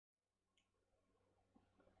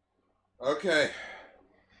Okay.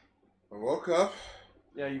 I woke up.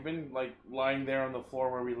 Yeah, you've been like lying there on the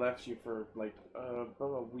floor where we left you for like about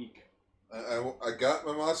a week. I got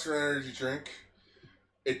my Monster Energy drink.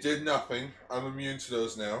 It did nothing. I'm immune to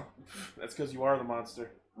those now. That's because you are the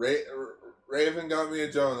monster. Raven got me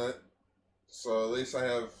a donut, so at least I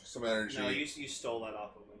have some energy. No, you stole that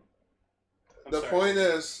off of him. The point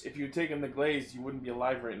is, If you'd taken the glaze, you wouldn't be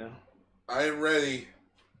alive right now. I am ready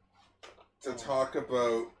to talk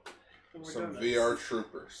about some VR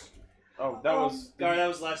troopers. Oh, that was... Gar, that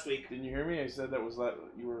was last week. Didn't you hear me? I said that was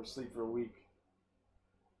you were asleep for a week.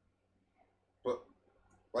 But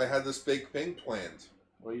I had this big thing planned.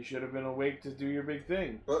 Well, you should have been awake to do your big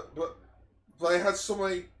thing. But I had so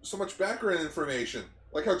much background information.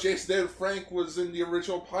 Like how Jason David Frank was in the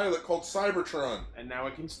original pilot called Cybertron. And now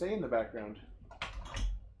it can stay in the background.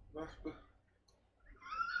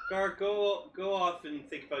 Gar, go off and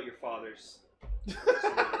think about your fathers.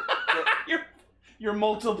 your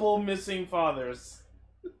multiple missing fathers.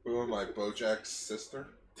 Who am I, Bojack's sister?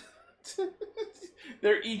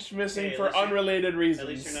 They're each missing Hey, for unrelated reasons. At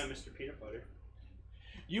least you're not Mr. Peanut Butter.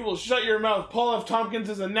 You will shut your mouth. Paul F. Tompkins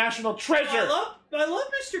is a national treasure. I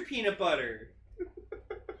love Mr. Peanut Butter.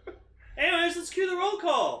 Anyways, let's cue the roll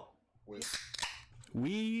call.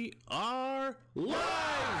 We are live!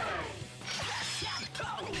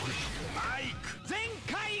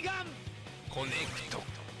 Connect.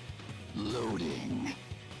 Loading.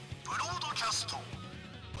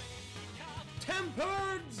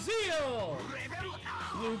 Tempered Zeal!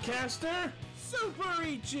 Bluecaster, Super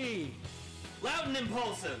Ichi! Loud and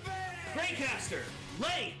impulsive. Greycaster.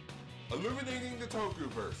 Late. Illuminating the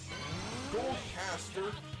Tokuverse.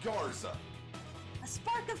 Goldcaster Garza. A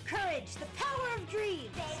spark of courage, the power of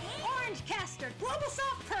dreams. Orange Caster, Global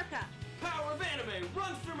Soft Perka. Power of anime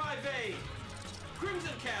runs through my veins.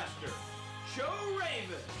 Crimson Caster. Joe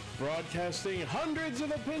Raven. Broadcasting hundreds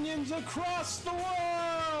of opinions across the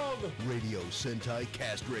world! Radio Sentai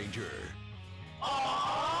Cast Ranger.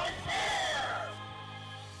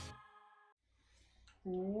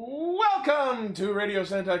 Welcome to Radio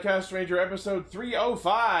Sentai Cast Ranger episode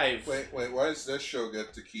 305. Wait, why does this show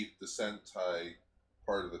get to keep the Sentai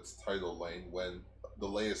part of its title lane when the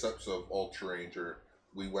latest episode of Ultra Ranger,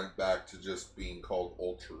 we went back to just being called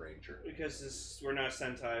Ultra Ranger? Because we're not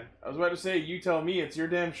Sentai. I was about to say, you tell me, it's your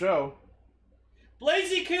damn show.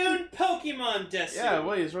 Blaziken Pokemon Destiny. Yeah,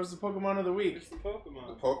 Williams, what's the Pokemon of the week? It's the Pokemon.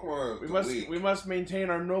 The Pokemon of the week. We must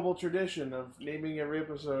maintain our noble tradition of naming every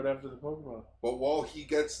episode after the Pokemon. But while he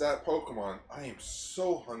gets that Pokemon, I am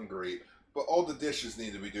so hungry. But all the dishes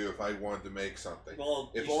need to be due if I wanted to make something.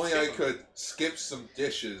 Well, if you only should I skip could skip some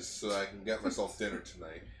dishes so I can get myself dinner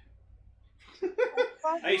tonight.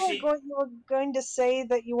 You were going to say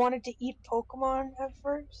that you wanted to eat Pokemon at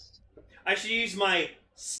first? I should use my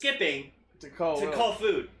skipping To call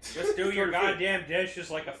food. Just do your goddamn dishes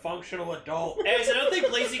like a functional adult. Anyways, I don't think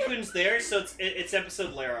Blaziken's there, so it's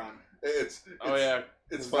episode Laron. It's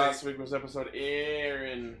It's last week was episode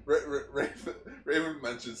Aaron. Raven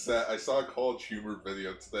mentions that I saw a College Humor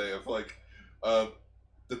video today of like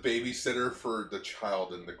the babysitter for the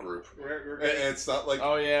child in the group, and it's not like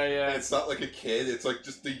it's not like a kid. It's like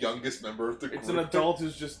just the youngest member of the group. It's an adult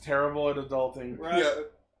who's just terrible at adulting. We're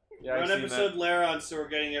on episode Laron, so we're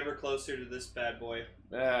getting ever closer to this bad boy.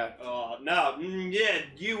 Yeah. Oh no!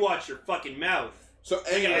 You watch your fucking mouth. So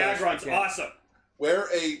anyway, Agron's awesome. We're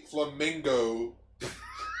a flamingo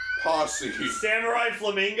posse. Samurai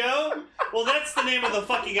Flamingo? Well, that's the name of the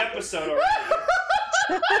fucking episode already.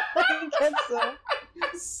 I guess so.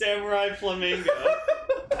 Samurai Flamingo.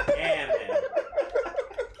 Damn it.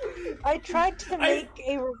 I tried to make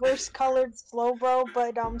a reverse-colored Slowbro,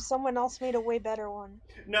 but someone else made a way better one.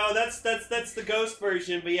 No, that's the ghost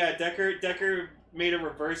version. But yeah, Decker made a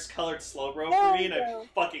reverse-colored Slowbro for me, and I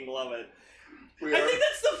fucking love it. I think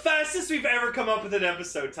that's the fastest we've ever come up with an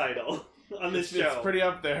episode title on this show. It's pretty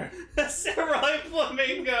up there. Samurai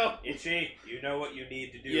Flamingo. Itchy, you know what you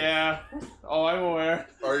need to do. Yeah. Oh, I'm aware.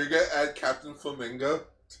 Are you gonna add Captain Flamingo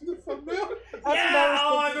to the thumbnail?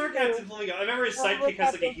 I remember Captain Flamingo. I remember his sidekick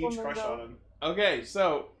has like a huge crush on him. Okay,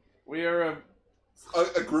 so we are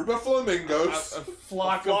a group of flamingos. A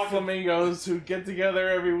flock of flamingos who get together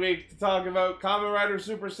every week to talk about Kamen Rider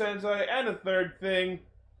Super Sentai and a third thing.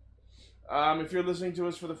 If you're listening to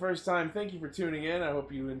us for the first time, thank you for tuning in. I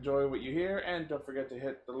hope you enjoy what you hear, and don't forget to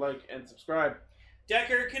hit the like and subscribe.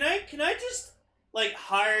 Decker, can I just like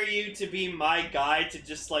hire you to be my guy to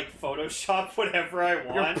just like Photoshop whatever I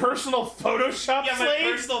want? Your personal Photoshop slave?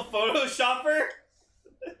 My personal Photoshopper?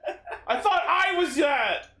 I thought I was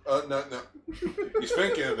that! No. He's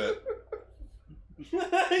thinking of it.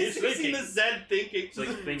 He's using the Zen thinking. It's like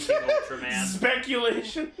thinking Ultraman.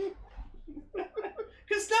 Speculation.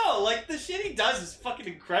 Cause no, like the shit he does is fucking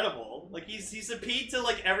incredible. Like he's appealed to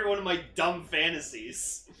like every one of my dumb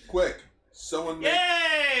fantasies. Quick, someone make...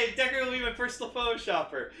 Yay! Decker will be my personal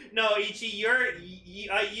Photoshopper. No, Ichi,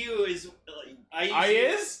 I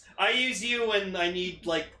use you when I need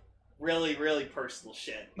like really, really personal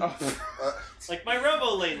shit. Like my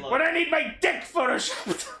Robo Lane look. When I need my dick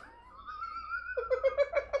photoshopped.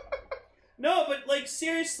 No, but like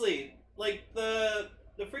seriously, like the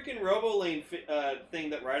freaking Robo Lane thing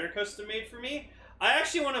that Ryder Custom made for me. I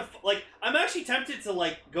actually want to like. I'm actually tempted to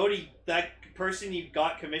like go to that person you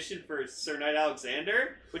got commissioned for Sir Knight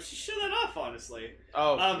Alexander, but you show that off honestly.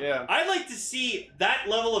 Oh yeah. I'd like to see that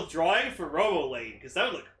level of drawing for Robo Lane because that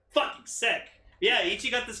would look fucking sick. Yeah, Ichi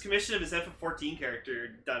got this commission of his FF14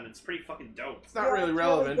 character done. It's pretty fucking dope. It's not really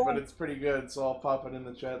relevant, but it's pretty good, so I'll pop it in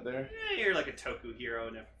the chat there. Yeah, you're like a Toku hero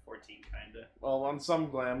in FF14, kinda. Well, on some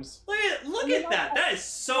glams. Look at that! That is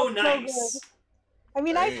so nice! I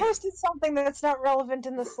mean, I posted something that's not relevant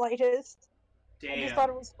in the slightest. Damn. I just thought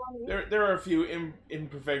it was funny. There are a few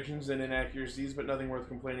imperfections and inaccuracies, but nothing worth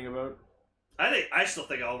complaining about. I still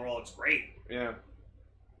think overall it's great. Yeah.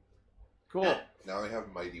 Cool. Now I have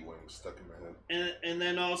Mighty Wings stuck in my head. And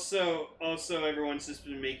then also everyone's just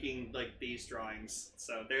been making like these drawings.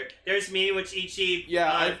 So there's me, which Ichi.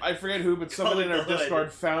 Yeah, I forget who, but someone in our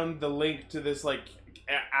Discord found the link to this like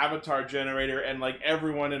avatar generator, and like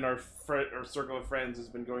everyone in our circle of friends has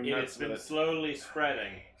been going nuts with it. It's been slowly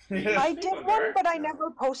spreading. I did one, but I never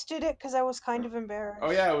posted it because I was kind of embarrassed. Oh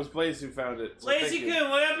yeah, it was Blaze who found it. So Lazy-kun,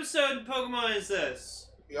 what episode in Pokemon is this?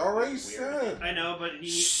 You already said. I know, but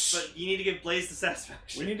you need to give Blaze the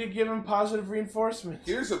satisfaction. We need to give him positive reinforcement.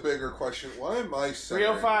 Here's a bigger question. Why am I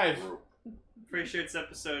 305. Pretty sure it's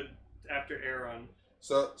episode after Aeron.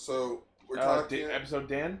 So we're talking episode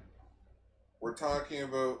Dan? We're talking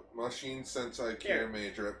about Machine Sensei Care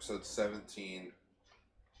Major episode 17.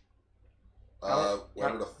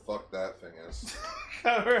 Whatever the fuck that thing is.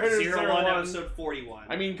 Kamen Rider 01 episode 41.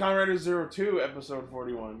 I mean Kamen Rider 02 episode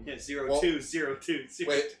 41. Yeah, 02.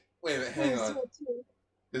 Wait a minute, hang on.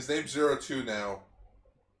 His name's 02 now,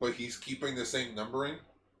 but he's keeping the same numbering?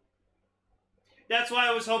 That's why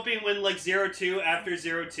I was hoping when like 02 after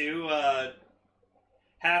 02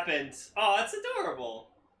 happened. Oh, that's adorable.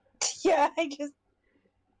 Yeah,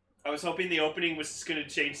 I was hoping the opening was just gonna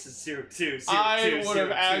change to 02. I would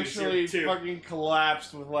have actually fucking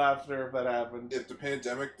collapsed with laughter if that happened. If the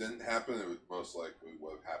pandemic didn't happen, it would most likely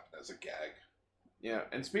would have happened as a gag. Yeah,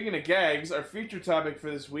 and speaking of gags, our feature topic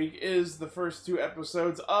for this week is the first 2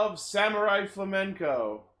 episodes of Samurai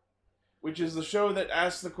Flamenco, which is the show that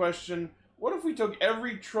asks the question, what if we took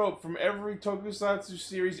every trope from every tokusatsu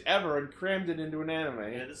series ever and crammed it into an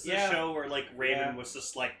anime? Yeah, this is a show where like Raven was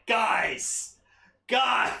just like, guys,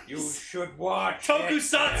 you should watch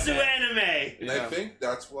tokusatsu anime. And I think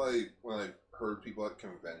that's why when I heard people at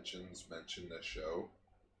conventions mention this show,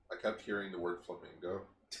 I kept hearing the word flamingo.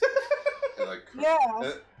 It's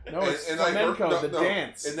flamenco, the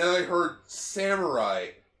dance. And then I heard samurai.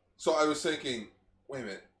 So I was thinking, wait a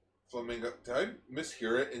minute, flamingo, did I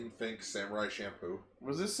mishear it and think samurai shampoo?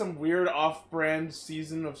 Was this some weird off-brand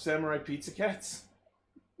season of Samurai Pizza Cats?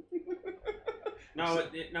 No,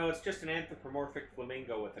 it's just an anthropomorphic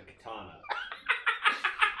flamingo with a katana.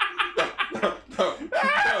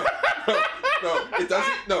 No, it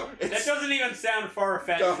doesn't. No, that doesn't even sound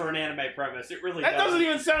far-fetched for an anime premise. It really doesn't. That doesn't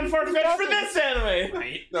even sound far-fetched for this anime.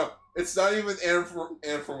 Right? No, it's not even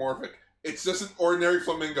anthropomorphic. It's just an ordinary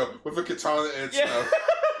flamingo with a katana in its mouth.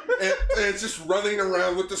 And it's just running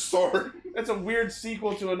around with the sword. That's a weird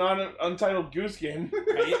sequel to an Untitled Goose Game.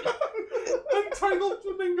 Right? Untitled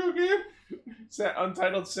Flamingo Game?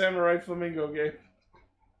 Untitled Samurai Flamingo Game.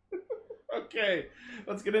 Okay,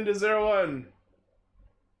 let's get into 01.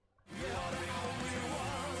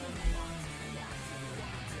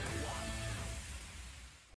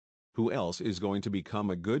 Who else is going to become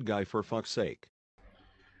a good guy for fuck's sake?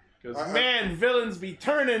 Because, man, villains be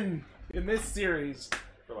turning in this series.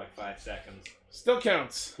 For like 5 seconds. Still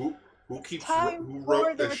counts. Who wrote this show? Time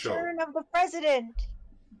for the return of the president.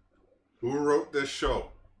 Who wrote this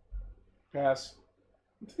show? Pass.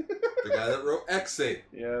 The guy that wrote X8.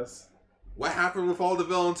 Yes. What happened with all the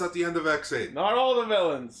villains at the end of X8? Not all the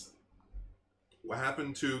villains. What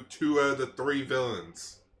happened to 2 out of the 3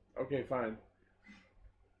 villains? Okay, fine.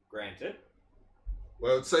 Granted.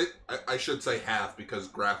 Well, I should say half because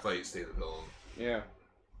Graphite stayed a villain. Yeah.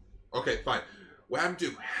 Okay, fine. What happened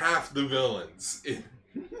to half the villains?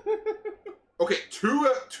 Okay,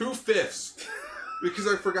 2/5. Because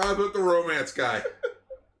I forgot about the romance guy.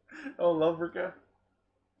 Oh, Loverka?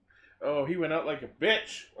 Oh, he went out like a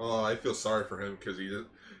bitch. Oh, I feel sorry for him because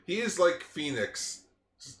he is like Phoenix.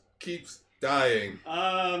 Just keeps dying.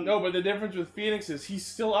 No, but the difference with Phoenix is he's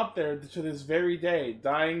still up there to this very day,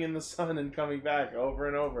 dying in the sun and coming back over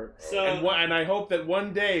and over. So, and I hope that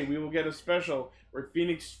one day we will get a special where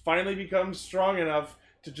Phoenix finally becomes strong enough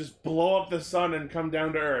to just blow up the sun and come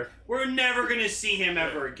down to Earth. We're never gonna see him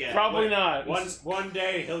ever again. Probably not. One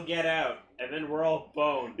day he'll get out, and then we're all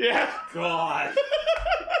boned. Yeah. God.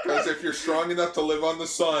 Because if you're strong enough to live on the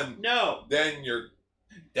sun, no, then you're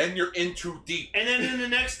in too deep. And then in the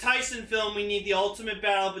next Tyson film, we need the ultimate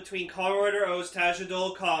battle between Kamen Rider O's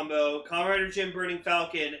Tajadol Combo, Kamen Rider Jim Burning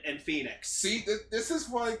Falcon, and Phoenix. See, this is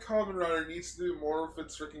why Kamen Rider needs to do more of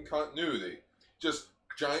its freaking continuity. Just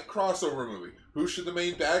giant crossover movie. Who should the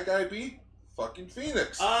main bad guy be? Fucking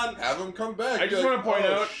Phoenix. Have him come back. I just want to point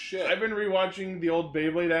out, shit. I've been rewatching the old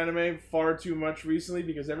Beyblade anime far too much recently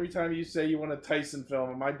because every time you say you want a Tyson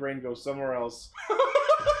film, my brain goes somewhere else.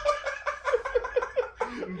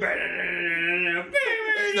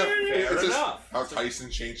 It's just how Tyson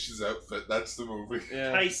changed his outfit. That's the movie.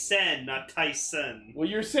 Yeah. Tyson, not Tyson. Well,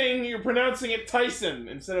 you're pronouncing it Tyson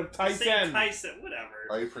instead of Tyson. Tyson, whatever.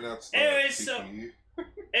 How you pronounce that?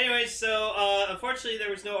 Anyway, so unfortunately there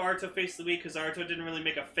was no Aruto face of the week because Aruto didn't really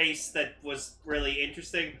make a face that was really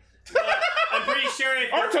interesting. But I'm pretty sure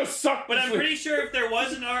Aruto sucked. But I'm pretty sure if there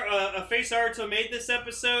was a face Aruto made this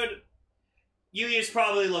episode, Yui is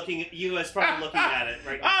probably looking at it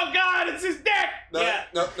right now. Oh God, it's his dick!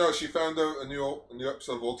 No, she found out a new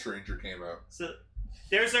episode of Ultra Ranger came out. So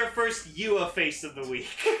there's our first Yua face of the week.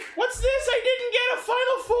 What's this? I didn't get a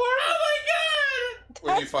final form. Oh my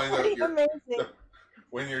God! When you find out amazing.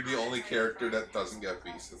 when you're the only character that doesn't get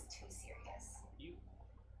visas.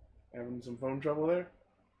 Having some phone trouble there?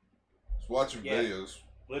 Just watching videos.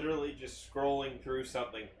 Literally just scrolling through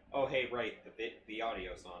something. Oh, hey, right, the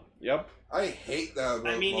audio's on. Yep. I hate that.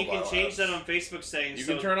 I mean, you can change that on Facebook settings. You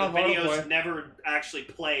can turn off the videos autoplay. Never actually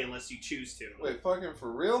play unless you choose to. Wait, fucking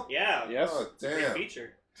for real? Yeah. Yes. Oh, Great damn.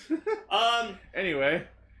 feature. Anyway.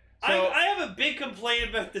 I have a big complaint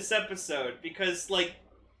about this episode because, like...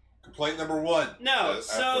 Complaint number 1. No,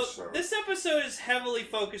 so this episode is heavily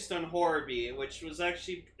focused on Horror-B, which was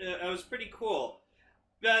actually... was pretty cool.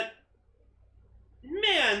 But...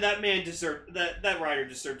 Man, that rider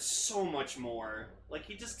deserved so much more. Like,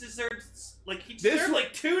 he just deserves... Like, he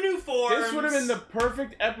deserved, 2 new forms. This would have been the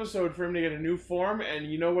perfect episode for him to get a new form, and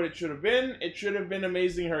you know what it should have been? It should have been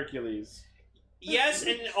Amazing Hercules. Yes,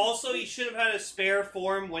 and also he should have had a spare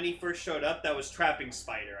form when he first showed up that was Trapping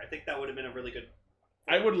Spider. I think that would have been a really good...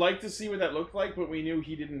 I would like to see what that looked like, but we knew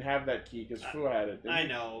he didn't have that key, because Fu had it. I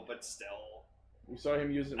know, but still. We saw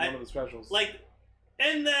him use it in one of the specials.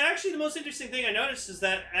 And actually the most interesting thing I noticed is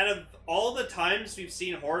that out of all the times we've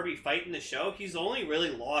seen Horror-B fight in the show, he's only really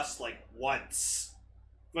lost, once.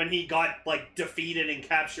 When he got, defeated and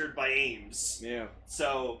captured by Ames. Yeah.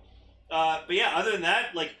 So, but yeah, other than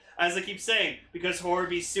that, as I keep saying, because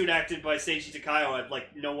Horror-B's suit acted by Seiji Takayo,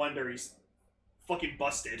 no wonder he's fucking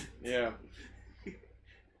busted. Yeah.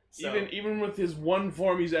 So, even with his one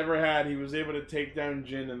form he's ever had, he was able to take down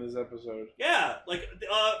Jin in this episode. Yeah,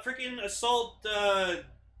 freaking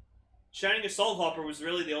Shining Assault Hopper was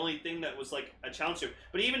really the only thing that was, a challenge to him.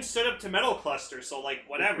 But he even stood up to Metal Cluster, so,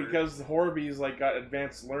 whatever. Because Horror-B's, got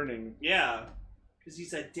advanced learning. Yeah. Because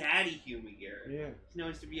he's a daddy human gear. Yeah. He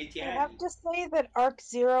knows to be a daddy. I have to say that Arc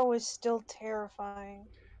Zero is still terrifying.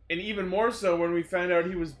 And even more so when we found out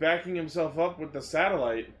he was backing himself up with the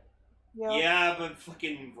satellite. Yep. Yeah, but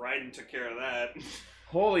fucking Raiden took care of that.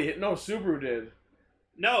 Holy, no, Subaru did.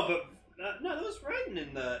 No, but no, that was Raiden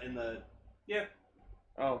in the yeah.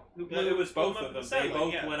 Oh, it was both of them. They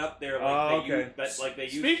both went up there they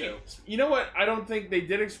used to. You know what? I don't think they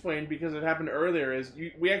did explain because it happened earlier.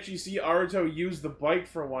 We actually see Aruto use the bike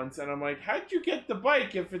for once, and I'm like, how'd you get the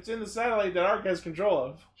bike if it's in the satellite that Arc has control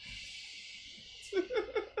of?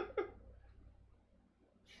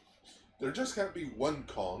 There just can't be one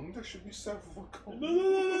Kong. There should be several Kong.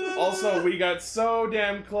 Also, we got so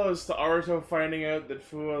damn close to Aruto finding out that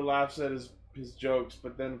Fua laughs at his jokes,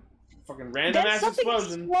 but then fucking random ass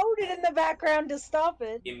explosion exploded in the background to stop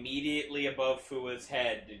it. Immediately above Fua's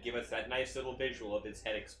head to give us that nice little visual of his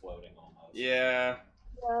head exploding almost. Yeah.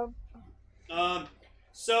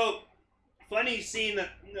 So funny scene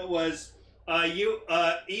was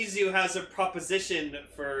Izu has a proposition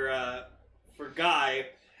for Guy.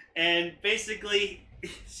 And basically,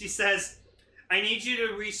 she says, I need you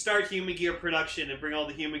to restart Human Gear production and bring all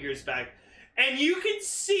the Human Gears back. And you can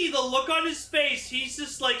see the look on his face. He's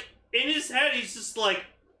just in his head, he's just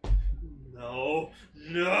no.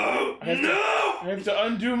 I have to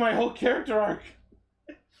undo my whole character arc.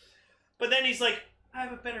 then he's like, I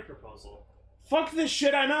have a better proposal. Fuck this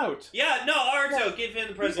shit, I'm out. Yeah, no, Aruto, give him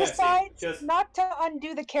the presidency. He decides not to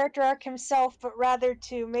undo the character arc himself, but rather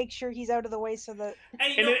to make sure he's out of the way so that...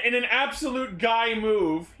 In an absolute guy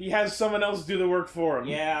move, he has someone else do the work for him.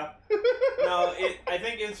 Yeah. No, I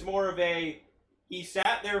think it's more of a... He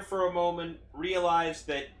sat there for a moment, realized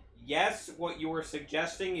that, yes, what you were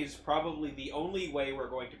suggesting is probably the only way we're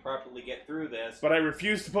going to properly get through this. But I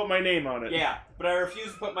refuse to put my name on it. Yeah, but I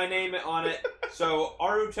refuse to put my name on it, so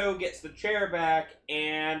Aruto gets the chair back,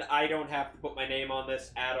 and I don't have to put my name on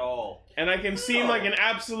this at all. And I can seem like an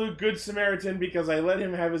absolute good Samaritan because I let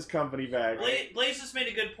him have his company back. Blaze just made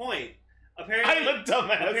a good point. Apparently, I'm a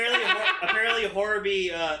dumbass. Apparently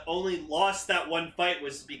Horobi only lost that one fight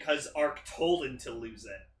was because Arc told him to lose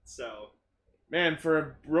it. So... Man, for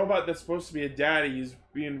a robot that's supposed to be a daddy, he's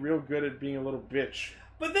being real good at being a little bitch.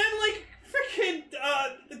 But then, like, freaking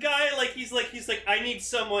the guy, like, he's like, I need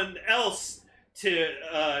someone else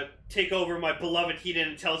to take over my beloved Heat-In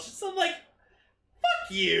Intelligence. I'm like,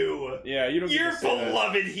 fuck you. Yeah, you don't. Your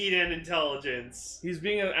beloved Heat-In Intelligence. He's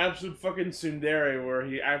being an absolute fucking tsundere, where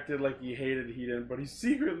he acted like he hated Heat-In, but he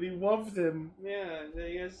secretly loved him. Yeah,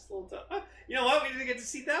 he has a little. You know what? We didn't get to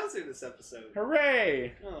see Bowser this episode.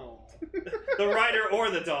 Hooray! Oh, the rider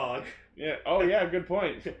or the dog. Yeah. Oh yeah, good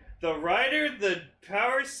point. The rider, the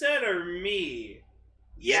power set, or me?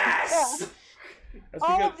 Yes. Yeah.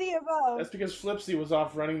 All of the above. That's because Flipsy was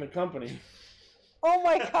off running the company. Oh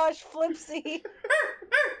my gosh, Flipsy.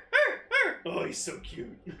 Oh, he's so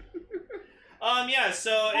cute. Yeah,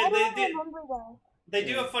 so they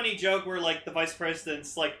do a funny joke where, like, the vice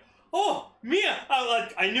president's like, oh, Mia,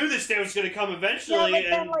 I knew this day was going to come eventually. Yeah, but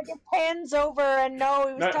and then, like, it pans over, and no,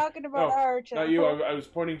 he was talking about Arch. Not you, I was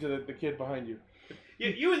pointing to the kid behind you.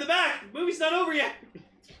 You in the back, the movie's not over yet.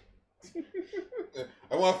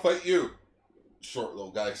 I want to fight you. Short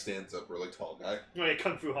little guy stands up, really tall guy. Oh, yeah,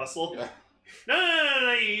 Kung Fu Hustle. Yeah.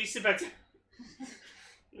 No, you sit back.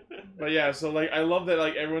 But yeah, so like I love that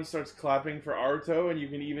like everyone starts clapping for Aruto, and you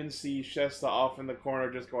can even see Shesta off in the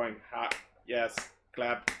corner just going, ha, yes,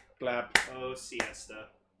 clap, clap. Oh, siesta.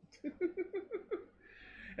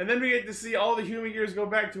 And then we get to see all the human gears go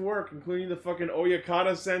back to work, including the fucking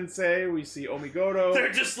Oyakata sensei. We see Omigoto.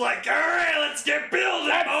 They're just like, alright, let's get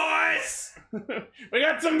building, boys! We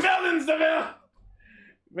got some buildings to build!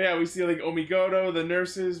 But yeah, we see like Omigoto, the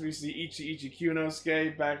nurses. We see Ichi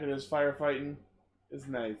Kyunosuke back at his firefighting. It's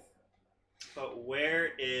nice. But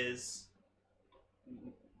where is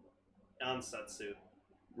Ansatsu?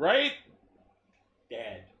 Right?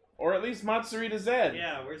 Dead. Or at least Matsurita Zed.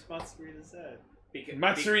 Yeah, where's Matsurita Zed?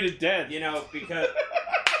 Matsurita dead. You know, because...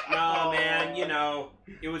 No, man, you know,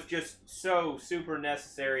 it was just so super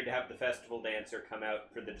necessary to have the festival dancer come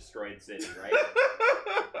out for the destroyed city, right?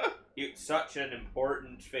 It's such an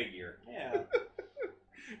important figure. Yeah.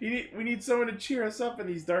 We need someone to cheer us up in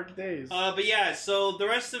these dark days. But yeah, so the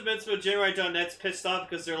rest of Genrai.net's pissed off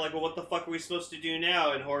because they're like, well, what the fuck are we supposed to do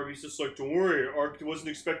now? And Horobi's just like, don't worry, Arc wasn't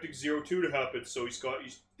expecting 02 to happen, so he's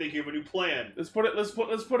thinking of a new plan. Let's put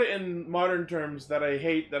it in modern terms that I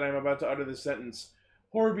hate that I'm about to utter this sentence.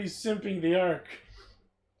 Horobi's simping the Arc.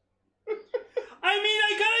 I mean,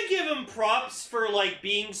 I gotta give him props for, like,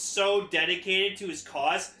 being so dedicated to his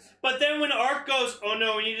cause, but then when Arc goes, oh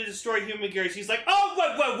no, we need to destroy human gears, he's like, oh,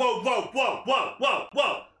 whoa, hold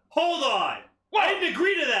on! Whoa. I didn't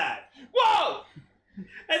agree to that! Whoa!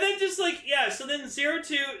 And then just, like, yeah, so then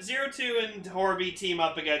 02 and Horobi team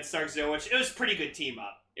up against Dark Zero, which it was a pretty good team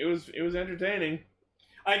up. It was entertaining.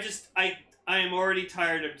 I am already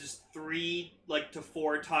tired of just 3 to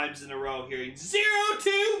 4 times in a row hearing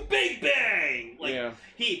 02 Big Bang! Like, yeah.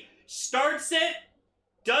 He starts it,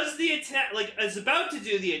 does the attack, like, is about to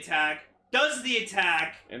do the attack, does the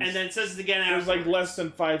attack, and then says it again after. There's, like, less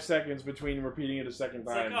than 5 seconds between repeating it a second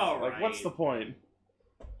time. Like, alright. Like, what's the point?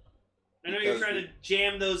 I know you're trying to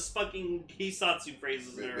jam those fucking Hisatsu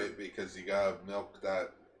phrases in there. Because you gotta milk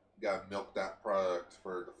that product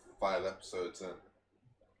for the 5 episodes in.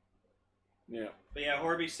 Yeah. But yeah,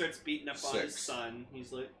 Horobi starts beating up on his son.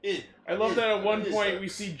 He's like, I love that at one point we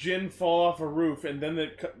see Jin fall off a roof, and then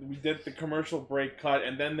we did the commercial break cut,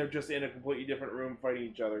 and then they're just in a completely different room fighting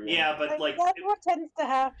each other. Yeah, but like that's what tends to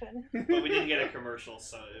happen. But we didn't get a commercial,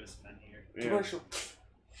 so it was fun here. Yeah. Commercial.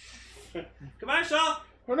 Commercial.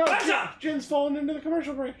 Oh no! Jin's falling into the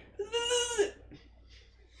commercial break.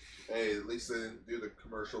 Hey, at least they didn't do the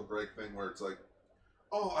commercial break thing where it's like,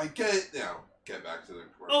 oh, I get it now. Get back to the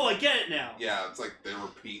commercial. Oh, I get it now. Yeah, it's like they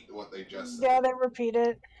repeat what they just said. Yeah, they repeat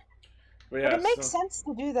it. But it makes sense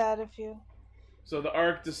to do that if you... So the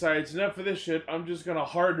Arc decides, enough of this shit, I'm just gonna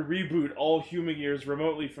hard reboot all human gears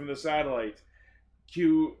remotely from the satellite.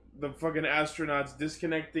 cue the fucking astronauts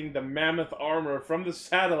disconnecting the mammoth armor from the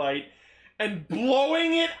satellite and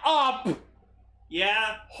blowing it up.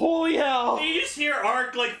 Yeah. Holy hell. And you just hear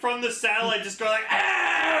Ark, like, from the satellite just go like,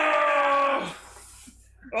 ah!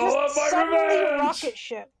 Just suddenly rocket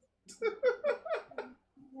ship.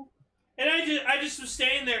 And I just was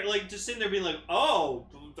standing there, like, just sitting there being like, oh,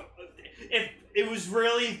 if it was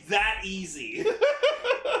really that easy the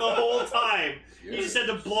whole time. Yes. He just had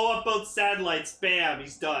to blow up both satellites. Bam,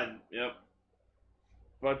 he's done. Yep.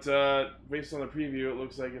 But based on the preview, it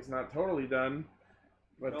looks like it's not totally done.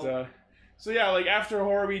 But nope. So yeah, like after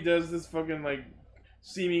Horby does this fucking like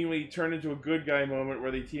seemingly turn into a good guy moment where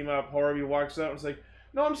they team up, Horby walks out and is like,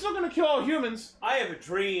 "No, I'm still gonna kill all humans. I have a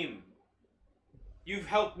dream. You've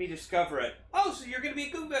helped me discover it. Oh, so you're gonna be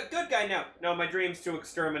a good guy now? No, my dream's to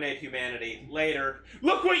exterminate humanity. Later.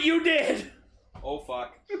 Look what you did! Oh,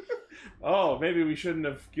 fuck. Oh, maybe we shouldn't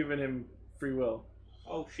have given him free will.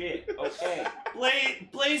 Oh, shit. Okay.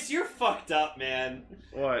 Blaze, you're fucked up, man.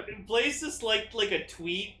 What? Blaze just liked, like, a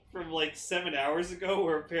tweet from, like, 7 hours ago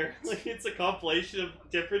where apparently it's a compilation of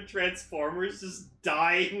different Transformers just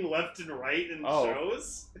dying left and right in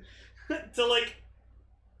shows. To, like...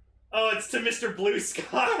 Oh, it's to Mr. Blue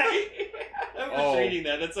Sky. I'm just reading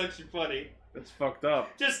that. That's actually funny. That's fucked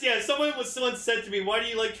up. Just, yeah, someone said to me, why do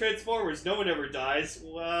you like Transformers? No one ever dies.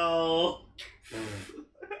 Well...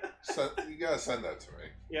 You gotta send that to me.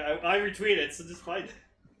 Yeah, I retweet it, so just find it.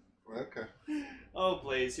 Okay. Oh,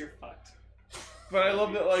 Blaze, you're fucked. But I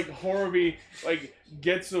love that, like, Horby, like,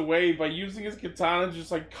 gets away by using his katana to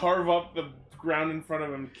just, like, carve up the ground in front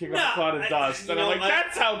of him, kick up a cloud of dust. And I'm like,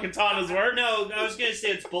 that's how katanas work! No, I was gonna say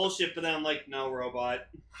it's bullshit, but then I'm like, no, robot.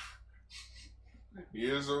 He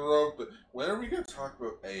is a robot. When are we gonna talk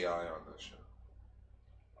about AI on this show?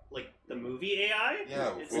 Like, the movie AI?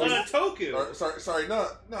 Yeah. It's not a Toku. Sorry, no.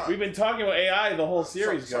 We've been talking about AI the whole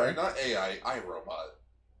series, Sorry, not AI, iRobot.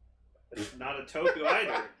 It's not a Toku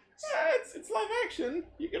either. Yeah, it's live action.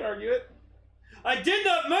 You can argue it. I did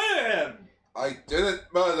not murder him! I didn't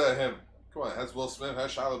murder him. Come on, it has Will Smith,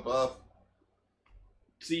 has Shia LaBeouf.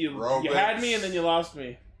 See, you had me and then you lost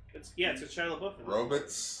me. It's a Shia LaBeouf.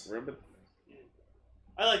 Robots.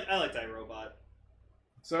 I liked iRobot.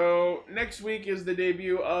 So, next week is the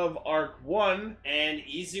debut of Arc 1. And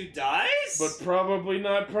Izu dies? But probably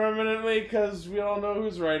not permanently, because we all know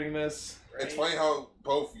who's writing this. Right? It's funny how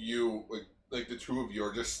both you, like the two of you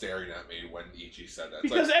are just staring at me when Ichi said that.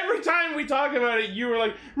 Because every time we talk about it, you were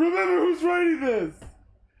like, remember who's writing this?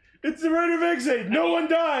 It's the Writer of Exade. No one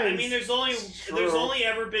dies. I mean, there's only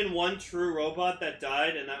ever been one true robot that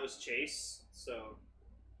died, and that was Chase. So.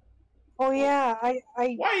 Oh yeah, I.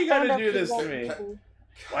 Why you gotta do this to me?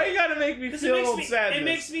 Why you gotta make me feel old sadness? It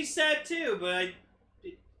makes me sad too, but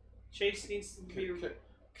Chase needs to be.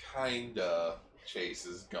 Kinda. Chase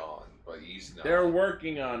is gone, but he's not. They're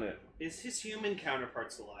working on it. His human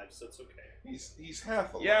counterpart's alive, so it's okay. He's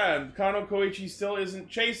half alive. Yeah, and Kano Koichi still isn't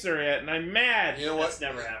Chaser yet, and I'm mad. You know what? That's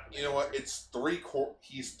never happened. You know what? He's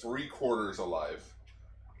 3/4 alive.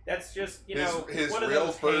 That's just, his one of real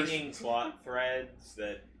those hanging plot threads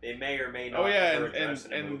that they may or may not. Oh yeah, ever address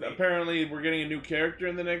in a and movie. apparently we're getting a new character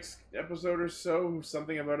in the next episode or so.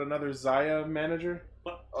 Something about another Zaya manager.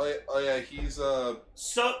 Oh yeah, he's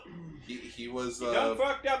he was young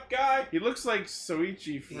fucked up guy. He looks like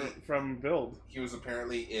Soichi from Build. He was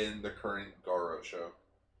apparently in the current Garo show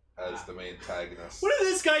as the main antagonist. What if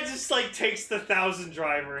this guy just like takes the 1000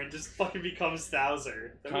 driver and just fucking becomes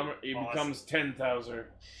Thouser? He becomes 10,000.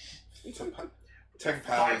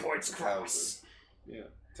 10,000. Yeah.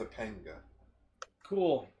 Topanga.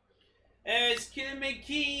 Cool. It's Killer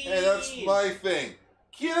McKee. Hey, that's my thing.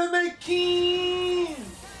 Killer McKee.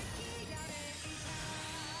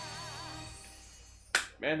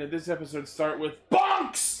 Man, did this episode start with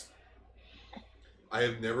bonks? I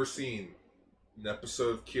have never seen an episode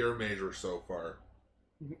of Kira Major so far.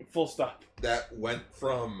 Full stop. That went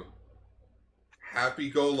from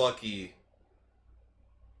happy-go-lucky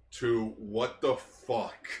to what the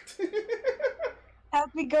fuck.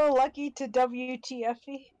 Happy-go-lucky to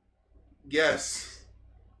WTFE? Yes.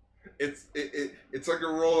 It's like a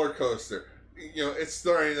roller coaster. It's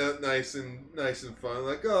starting out nice and fun.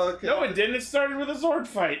 Like, oh, okay. No, it didn't. It started with a Zord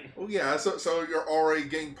fight. Well, yeah. So you're already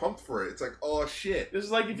getting pumped for it. It's like, oh shit. This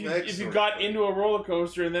is like if you got into a roller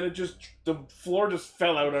coaster and then the floor just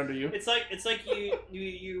fell out under you. It's like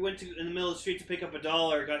you went in the middle of the street to pick up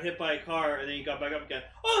 $1, got hit by a car, and then you got back up again.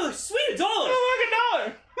 Oh, sweet, $1! Oh,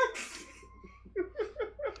 like $1.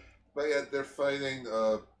 But yeah, they're fighting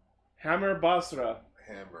Hammer Basra.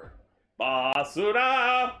 Hammer.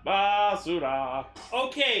 Basura, basura.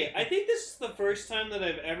 Okay, I think this is the first time that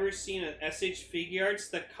I've ever seen an SH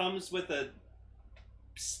Figuarts that comes with a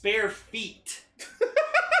spare feet.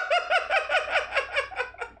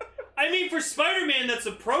 I mean, for Spider-Man, that's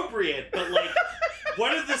appropriate, but like,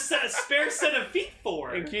 what are the spare set of feet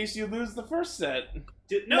for? In case you lose the first set.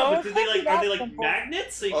 But do they like? Are they like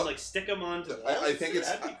magnets? So you can like stick them onto the walls? I think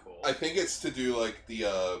it's. That'd be cool. I think it's to do like the.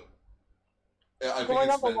 I think it's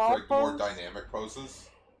meant for like more dynamic poses.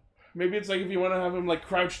 Maybe it's like if you want to have him like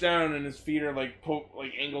crouch down and his feet are like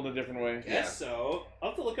angled a different way. Guess so. I'll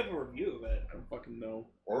have to look up a review of it. I don't fucking know.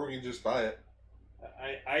 Or we can just buy it.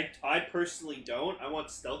 I personally don't. I want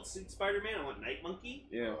Stealth Suit Spider-Man. I want Night Monkey.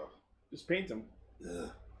 Yeah. Just paint him. You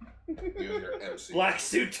and your MC. Black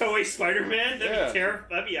Suit Toei Spider-Man. That'd be terrifying.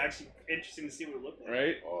 That'd be actually interesting to see what it looked like.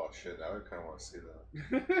 Right? Oh shit! Now I kind of want to see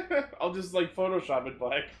that. I'll just like Photoshop it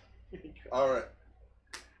black. All right.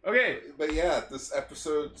 Okay. But yeah, this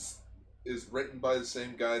episode is written by the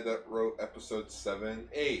same guy that wrote episode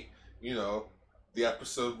 7-8. You know, the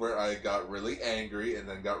episode where I got really angry and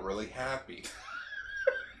then got really happy.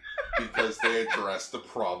 Because they addressed the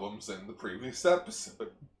problems in the previous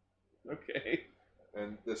episode. Okay.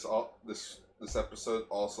 And this episode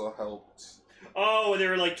also helped. Oh, they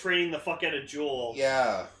were like training the fuck out of Jewel.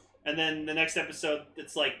 Yeah. And then the next episode,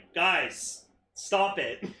 it's like, guys, stop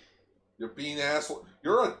it. You're being an asshole.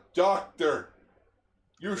 You're a doctor.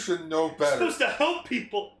 You should know better. You're supposed to help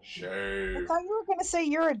people. Shame. I thought you were gonna say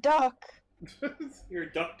you're a duck. You're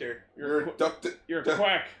a doctor. You're a doctor. You're a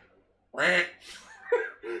quack.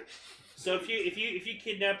 So if you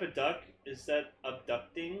kidnap a duck, is that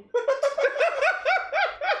abducting?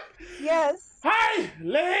 Yes. Hi,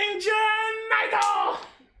 Legion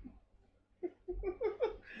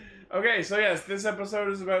Okay, so yes, this episode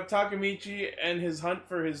is about Takemichi and his hunt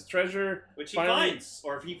for his treasure. Which he finds.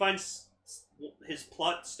 Or if he finds his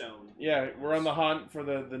plot stone. Yeah, we're on the hunt for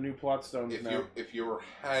the new plot stones now. If you were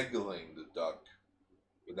haggling the duck,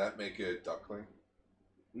 would that make it a duckling?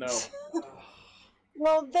 No.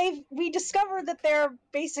 Well, we discovered that there are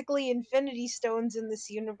basically Infinity Stones in this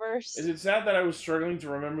universe. Is it sad that I was struggling to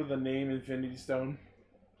remember the name Infinity Stone?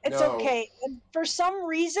 It's okay. And for some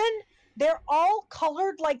reason, they're all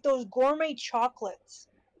colored like those gourmet chocolates.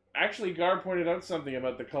 Actually, Gar pointed out something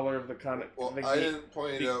about the color of the I didn't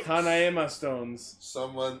point it out. Kanaema stones.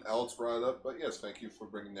 Someone else brought it up, but yes, thank you for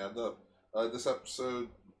bringing that up. This episode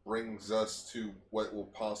brings us to what will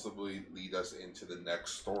possibly lead us into the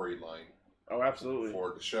next storyline. Oh, absolutely.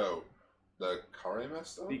 For the show. The Karema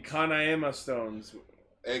Stones? The Kanaema stones.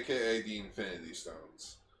 AKA the Infinity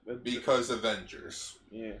Stones. Because Avengers.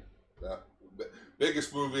 Yeah. That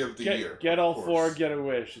biggest movie of the year. Get all four, get a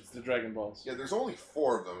wish. It's the Dragon Balls. Yeah, there's only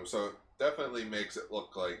 4 of them, so it definitely makes it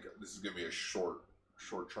look like this is going to be a short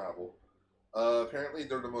travel. Apparently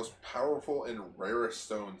they're the most powerful and rarest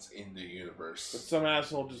stones in the universe. But some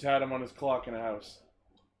asshole just had them on his clock in a house.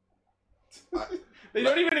 They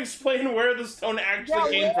don't even explain where the stone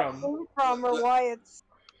actually came from. Or why it's...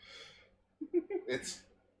 It's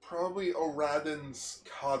probably Aladdin's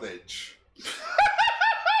cottage.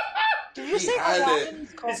 Did you say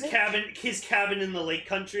Aladdin's cottage? His cabin in the Lake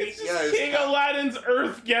Country? Yeah, King Aladdin's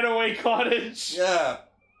Earth getaway cottage. Yeah.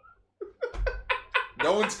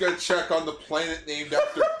 No one's gonna check on the planet named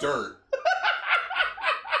after dirt.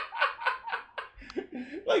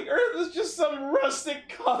 Like, Earth is just some rustic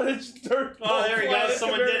cottage dirt. Oh, there we go.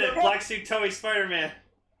 Someone did it. Black Suit Toei Spider-Man.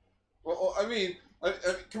 Well, I mean,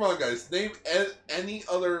 come on, guys. Name any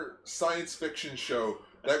other science fiction show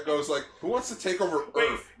that goes like, who wants to take over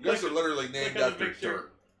Earth? You guys are literally named after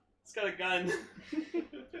dirt. It's got a gun.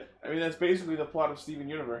 I mean, that's basically the plot of Steven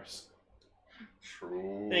Universe.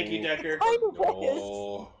 True. Thank you, Decker.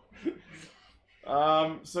 No.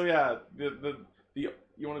 So yeah, the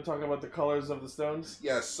you want to talk about the colors of the stones?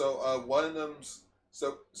 Yes. So one of them's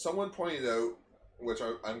someone pointed out, which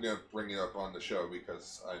I'm gonna bring it up on the show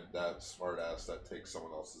because I'm that smart ass that takes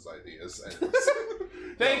someone else's ideas. And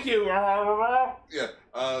Thank you. Yeah.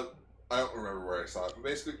 I don't remember where I saw it, but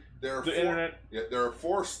basically there are internet. Yeah, there are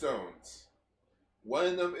 4 stones. One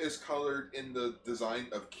of them is colored in the design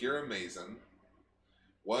of Kira Mason.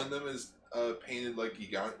 One of them is painted like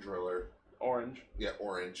Gigant Driller. Orange. Yeah,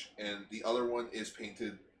 orange. And the other one is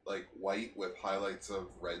painted like white with highlights of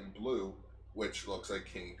red and blue, which looks like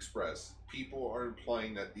King Express. People are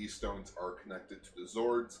implying that these stones are connected to the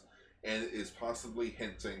Zords, and it is possibly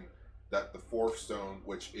hinting that the 4th stone,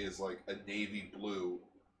 which is like a navy blue,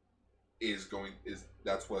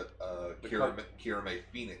 that's what Kirame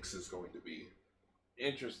Phoenix is going to be.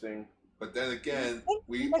 Interesting. But then again,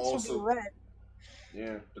 we Phoenix also would be red.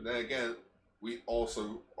 Yeah. But then again, we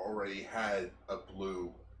also already had a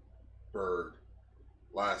blue bird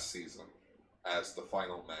last season as the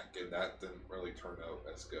final mech, and that didn't really turn out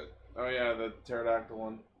as good. Oh yeah, the pterodactyl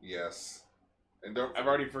one. Yes. And I've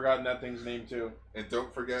already forgotten that thing's name too. And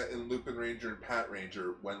don't forget in Lupin Ranger and Pat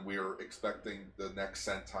Ranger when we were expecting the next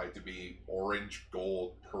Sentai to be orange,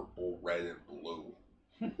 gold, purple, red, and blue.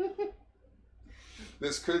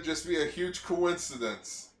 This could just be a huge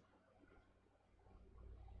coincidence.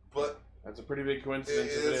 But that's a pretty big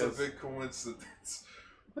coincidence. It is a big coincidence.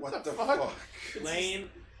 What the fuck? Lane,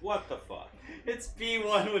 what the fuck? It's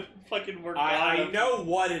B1 with fucking Morgana. I know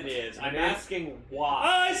what it is. I'm asking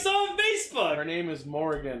why. I saw on Facebook. Her name is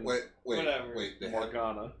Morgan. Wait. Whatever.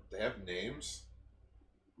 Morgana. They have names?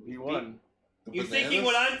 B1. You thinking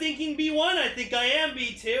what I'm thinking, B1? I think I am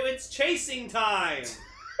B2. It's chasing time.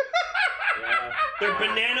 Yeah. They're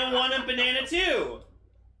Banana 1 and Banana 2.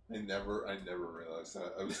 I never realized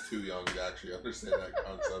that. I was too young to actually understand that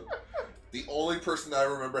concept. The only person I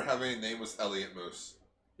remember having a name was Elliot Moose.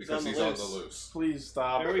 Because he's on the loose. Please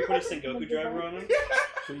stop. Remember we put a Sengoku driver on him?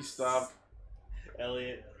 Please stop.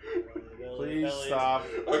 Elliot. Please stop.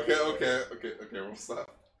 Okay, we'll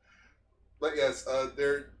stop. But yes,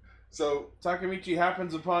 so Takemichi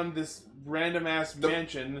happens upon this random ass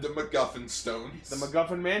mansion. The MacGuffin Stones. The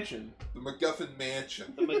MacGuffin Mansion. The MacGuffin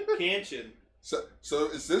Mansion. The McCansion. So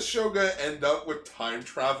is this show gonna end up with time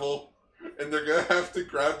travel, and they're gonna have to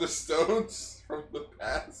grab the stones from the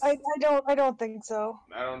past? I don't think so.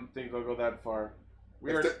 I don't think they'll go that far.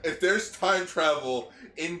 If there's time travel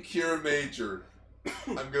in Kira Major,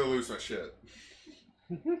 I'm gonna lose my shit.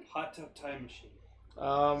 Hot tub time machine.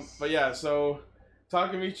 But yeah, so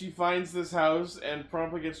Takemichi finds this house and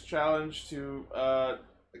promptly gets challenged to a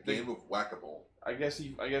game of whack-a-mole. I guess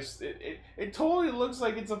it totally looks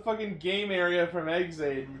like it's a fucking game area from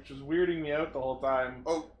Eggzade, which was weirding me out the whole time.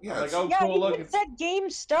 Oh yeah, like, oh cool, look, it's that game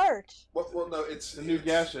start. Well, no, it's the new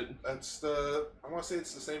Gashet. That's I want to say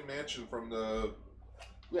it's the same mansion from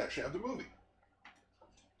we actually have the movie.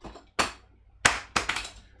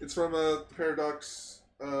 It's from a Paradox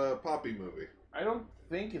Poppy movie. I don't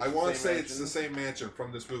think it's I want to say mansion. it's the same mansion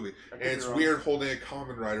from this movie. And it's wrong. weird holding a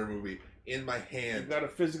Kamen Rider movie in my hand. We've got a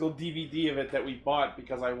physical DVD of it that we bought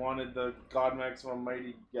because I wanted the God Maximum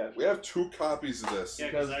Mighty Gashet. We have 2 copies of this.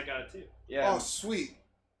 Yeah, because I got it too. Yeah. Oh, sweet.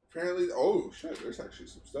 Apparently, oh shit, there's actually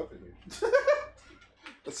some stuff in here.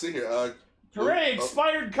 Let's see here. Hooray!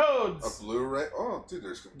 Expired codes! A Blu-ray. Oh, dude,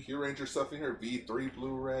 there's some Q Ranger stuff in here. V3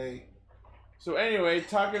 Blu-ray. So anyway,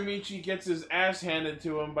 Takemichi gets his ass handed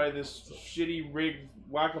to him by this shitty rigged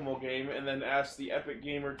whack-a-mole game, and then asks the epic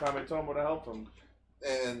gamer Kametomo to help him.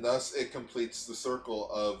 And thus, it completes the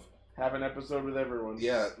circle of... Have an episode with everyone.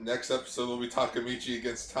 Yeah, next episode will be Takemichi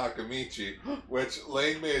against Takemichi, which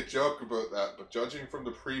Lane made a joke about that, but judging from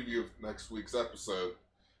the preview of next week's episode,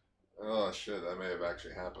 oh shit, that may have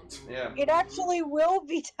actually happened. Yeah. It actually will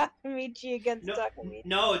be Takemichi against Takemichi.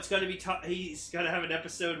 No, it's going to be... he's going to have an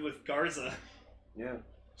episode with Garza. Yeah.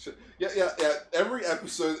 Yeah. Every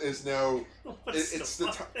episode is now...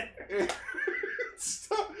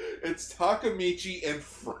 It's Takemichi and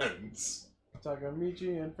friends.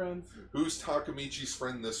 Takemichi and friends. Who's Takemichi's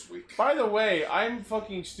friend this week? By the way, I'm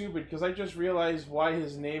fucking stupid because I just realized why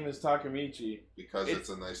his name is Takemichi. Because it's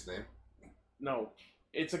a nice name? No.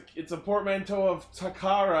 It's a portmanteau of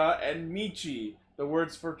Takara and Michi, the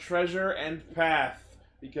words for treasure and path,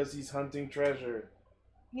 because he's hunting treasure.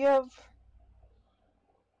 You have...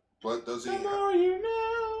 But does he... The more you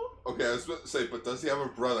know. Okay, I was about to say, but does he have a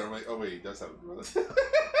brother? I'm like, oh wait, he does have a brother.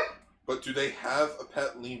 But do they have a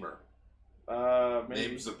pet lemur? Maybe.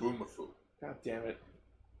 Named Zabumafu. God damn it.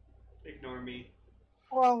 Ignore me.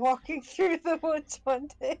 While walking through the woods one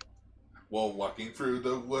day. While walking through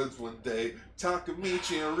the woods one day,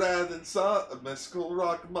 Takemichi and Raiden saw a mystical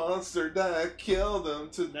rock monster that killed them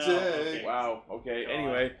today. No, okay. Wow, okay.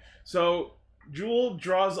 Anyway, so Jewel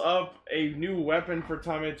draws up a new weapon for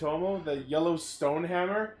Kametomo, the yellow stone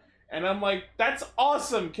hammer, and I'm like, that's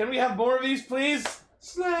awesome! Can we have more of these, please?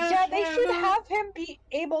 Yeah, they should have him be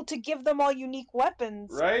able to give them all unique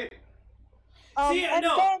weapons. Right? See, and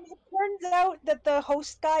no. then it turns out that the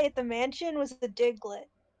host guy at the mansion was the Diglett.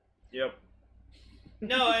 Yep.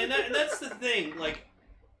 No, and that's the thing. Like,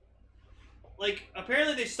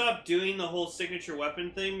 apparently they stopped doing the whole signature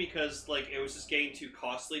weapon thing because, like, it was just getting too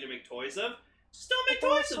costly to make toys of. Just don't make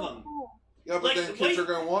toys of them. Cool. Yeah, but then kids are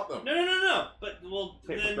gonna want them. No. But, well,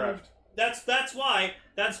 Papercraft. then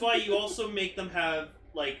that's why you also make them have,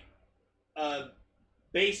 like, a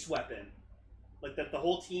base weapon. Like, that the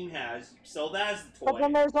whole team has. You sell that as the toy. But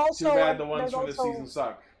then there's also... Too bad the ones from this season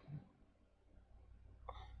suck.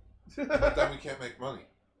 But then we can't make money.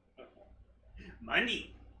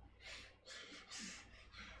 Money.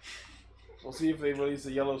 We'll see if they release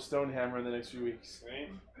a Yellow Stonehammer in the next few weeks. Right?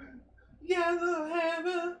 Yellow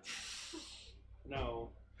Hammer. No.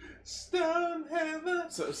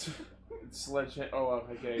 Stonehammer. So it's Sledgehammer. Oh,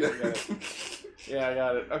 okay, I got it. Yeah, I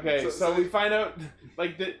got it. Okay, so we find out,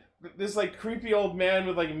 like, this, like, creepy old man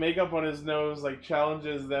with, like, makeup on his nose, like,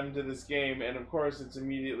 challenges them to this game, and of course it's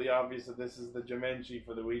immediately obvious that this is the Jumanji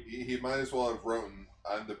for the week. He might as well have written,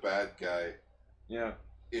 "I'm the bad guy." Yeah.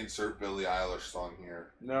 Insert Billie Eilish song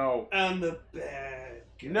here. No. I'm the bad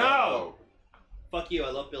guy. No! Fuck you,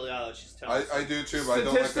 I love Billie Eilish. She's talented. I do too, but I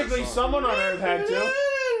don't like that Statistically, song. someone on Earth had to.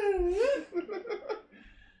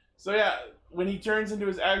 So yeah, when he turns into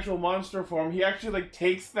his actual monster form, he actually like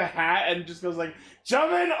takes the hat and just goes like,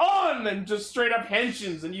 "Jumping on!" and just straight up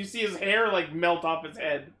henshins, and you see his hair like melt off his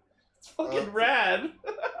head. It's fucking rad.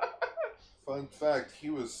 Fun fact,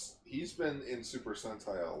 he's been in Super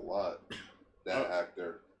Sentai a lot, that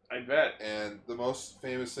actor. I bet. And the most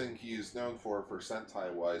famous thing he is known for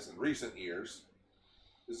Sentai-wise in recent years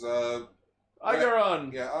is,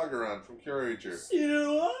 Agaron! Yeah, Agaron from Kyoryuger.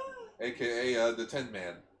 AKA, the Tin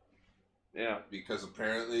Man. Yeah. Because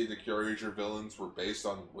apparently the Kyoryuger villains were based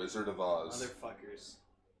on Wizard of Oz. Motherfuckers.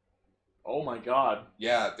 Oh my god.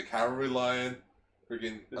 Yeah, the Cavalry Lion,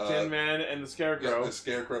 freaking... The Tin Man and the Scarecrow. Yeah, the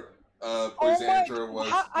Scarecrow. Poisandra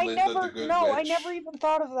was Linda the Good Witch. I never even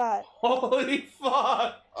thought of that. Holy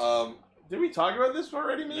fuck! Did we talk about this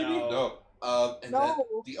already, maybe? No. And then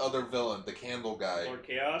the other villain, the Candle guy. Lord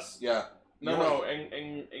Chaos? Yeah. No,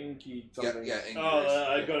 Enki something. Yeah, Enki.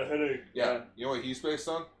 I got a headache. Yeah. You know what he's based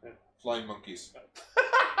on? Flying monkeys.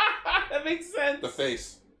 That makes sense. The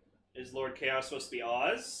face. Is Lord Chaos supposed to be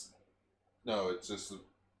Oz? No, it's just a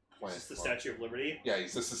plant. It's the Statue of Liberty? Yeah,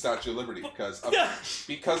 he's just the Statue of Liberty because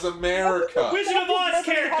America. Wizard of Oz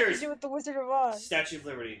characters! To do with the Wizard of Oz. Statue of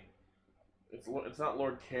Liberty. It's not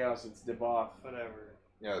Lord Chaos, it's Deboth. Whatever.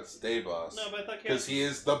 Yeah, it's Davos. No, but I thought Chaos... Because he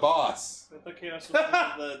is the boss. I thought Chaos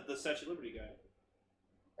was the Statue of Liberty guy.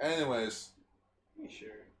 Anyways. Are you sure?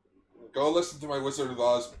 Go listen to my Wizard of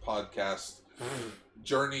Oz podcast.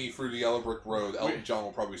 Journey through the Yellow Brick Road. Elton John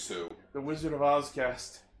will probably sue. The Wizard of Oz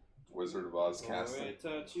cast. Wizard of Oz cast. It's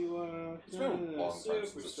been a long time since I've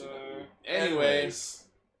seen that movie. Anyways.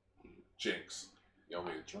 Jinx. You want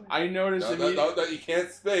me to try? I noticed No, you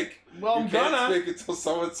can't speak. Well, I'm you can't gonna. speak until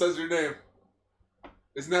someone says your name.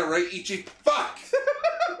 Isn't that right, Ichi? Fuck!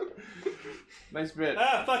 Nice bit.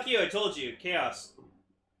 Ah, fuck you, I told you. Chaos.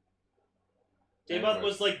 Deboth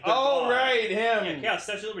was like the Oh, god. right, him. Yeah, Chaos,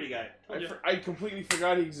 Statue of Liberty guy. I completely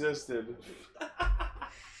forgot he existed.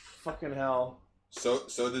 Fucking hell. So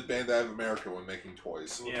did Bandai of America when making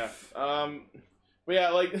toys. Yeah. But yeah,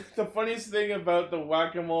 like, the funniest thing about the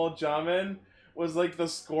Whack-A-Mole Jamin was, like, the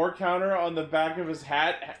score counter on the back of his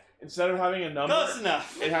hat, instead of having a number, Close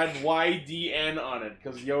enough. it had YDN on it,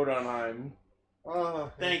 because Jotunheim.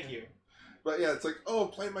 Thank you. But yeah, it's like, oh,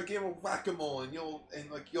 play my game of Whack-A-Mole and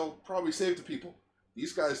you'll probably save the people.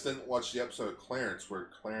 These guys didn't watch the episode of Clarence where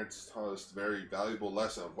Clarence taught us the very valuable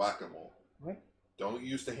lesson of Whack-A-Mole. What? Don't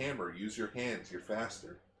use the hammer, use your hands, you're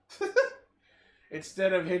faster.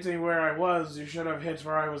 Instead of hitting where I was, you should have hit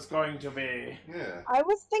where I was going to be. Yeah. I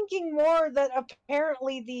was thinking more that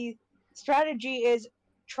apparently the strategy is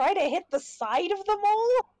try to hit the side of the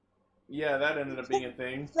mole. Yeah, that ended up being a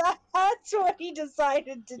thing. That's what he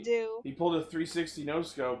decided to do. He pulled a 360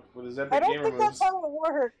 no-scope with his epic I don't gamer think moves. that's how it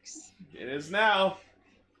works. It is now.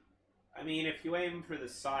 I mean, if you aim for the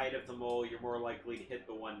side of the mole, you're more likely to hit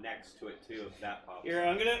the one next to it too, if that pops. Here,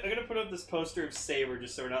 I'm gonna put up this poster of Saber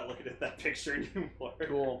just so we're not looking at that picture anymore.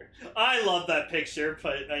 Cool. I love that picture,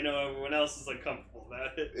 but I know everyone else is uncomfortable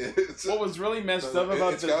about it. What was really messed up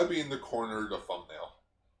about it's gotta be in the corner of the thumbnail.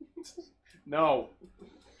 No.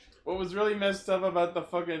 What was really messed up about the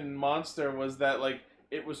fucking monster was that, like,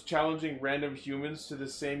 it was challenging random humans to the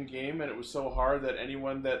same game, and it was so hard that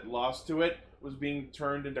anyone that lost to it was being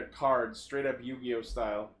turned into cards, straight up Yu-Gi-Oh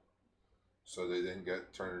style. So they didn't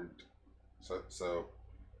get turned. So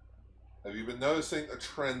have you been noticing a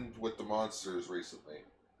trend with the monsters recently?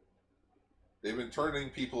 They've been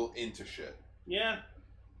turning people into shit. Yeah.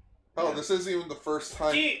 Oh, Yeah. this isn't even the first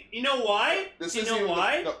time. You know why? This Do you isn't know even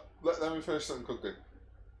why? No, let me finish something quickly.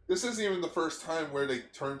 This isn't even the first time where they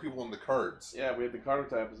turn people into cards. Yeah, we had the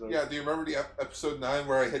Karuta episode. Yeah, do you remember the episode 9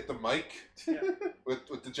 where I hit the mic? Yeah.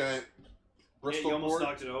 with the giant Bristol you almost board?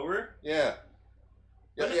 knocked it over? Yeah,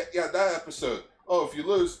 that episode. Oh, if you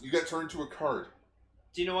lose, you get turned to a card.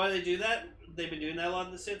 Do you know why they do that? They've been doing that a lot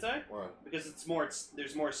in the Sentai? Why? Because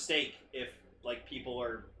there's more stake if, like, people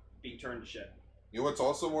are being turned to shit. You know what's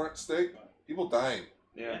also more at stake? People dying.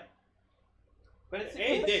 Yeah. But it's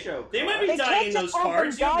Hey, a show. they might be They dying can't in just those have them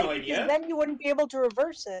cards. You have die no because idea. then you wouldn't be able to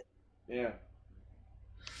reverse it. Yeah.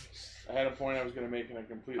 I had a point I was going to make and I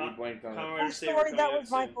completely blanked on it. Kamen Rider I'm Saber sorry, coming that out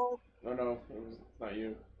was my soon. fault. No, no, it's not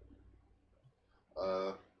you.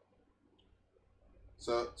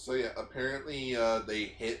 So yeah, apparently they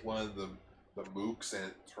hit one of the mooks and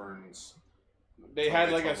it turns. They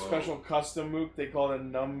had like a Tomo. special custom mook they called a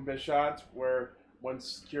numb Bishat, where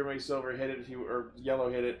once Kirame Silver hit it, or Yellow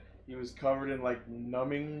hit it, he was covered in like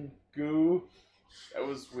numbing goo. That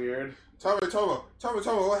was weird. Tomo,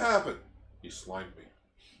 what happened? He slimed me.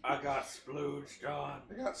 I got splooged on.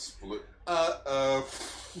 I got split.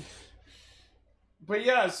 But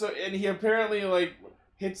yeah, so and he apparently like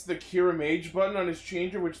hits the Cure Mage button on his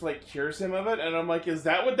changer, which like cures him of it, and I'm like, is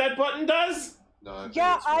that what that button does? No,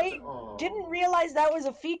 Yeah, I didn't realize that was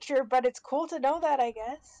a feature, but it's cool to know that, I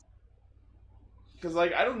guess. Because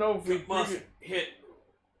like I don't know if we Must hit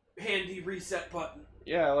handy reset button.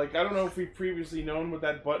 Yeah, like I don't know if we've previously known what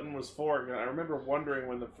that button was for. I remember wondering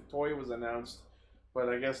when the toy was announced, but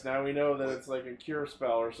I guess now we know that it's like a cure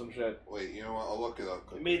spell or some shit. Wait, you know what? I'll look it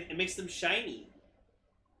up. It makes them shiny.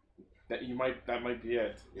 That might be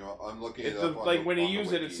it. You know, I'm looking it up. Like when you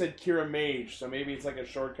use it, it said Cure Mage, so maybe it's like a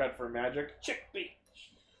shortcut for magic. Chickpea.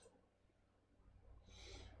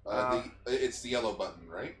 It's the yellow button,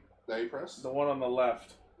 right? That you press. The one on the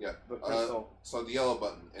left. Yeah. The crystal. So the yellow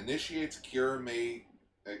button initiates Cure Mage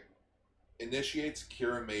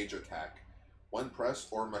attack. 1 press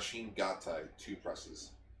or Machine Gatai 2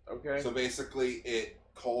 presses. Okay. So basically, it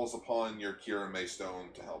calls upon your Kirame Stone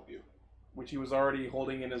to help you. Which he was already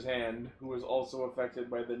holding in his hand, who was also affected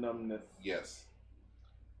by the numbness. Yes.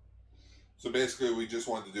 So basically, we just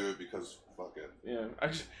wanted to do it because fuck it. Yeah,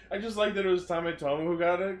 I just like that it was Tametomo who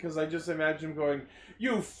got it, because I just imagine him going,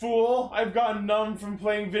 "You fool! I've gotten numb from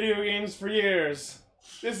playing video games for years.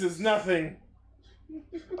 This is nothing."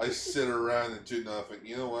 I sit around and do nothing.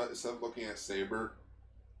 You know what? Instead of looking at Saber,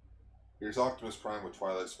 here's Optimus Prime with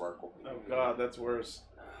Twilight Sparkle. Oh god, that's worse.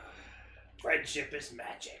 Friendship is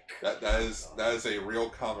magic. That is a real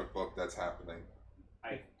comic book that's happening.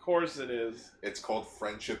 Of course it is. It's called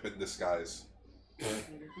Friendship in Disguise.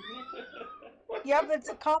 Yep, it's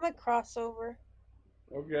a comic crossover.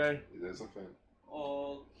 Okay. It is a thing.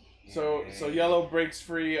 Oh. So Yellow breaks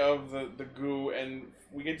free of the goo, and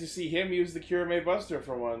we get to see him use the Kirame Buster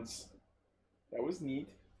for once. That was neat.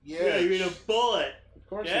 Yeah, you mean a bullet. Of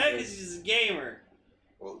course. Yeah, because he's a gamer.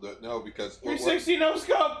 Well, no, because 360 no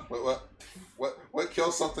scope. What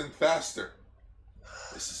kills something faster?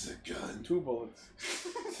 This is a gun. 2 bullets.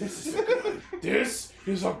 This is a gun. This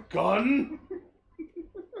is a gun.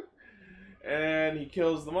 And he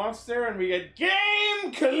kills the monster, and we get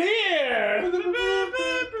game clear.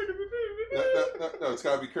 No, it's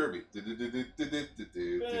gotta be Kirby.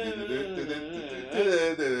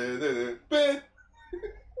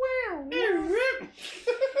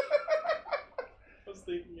 I was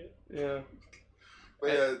thinking it. Yeah. But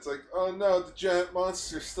yeah, it's like, oh no, the giant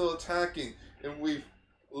monster's still attacking, and we've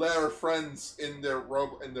let our friends in their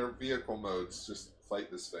vehicle modes just fight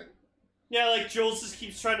this thing. Yeah, like Jules just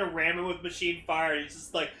keeps trying to ram him with machine fire, and he's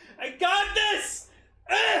just like, I got this!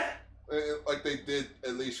 Ah! Like they did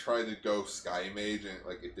at least try to go Sky Mage, and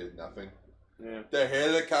like it did nothing. Yeah. The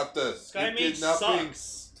helicopter. Sky Mage did nothing.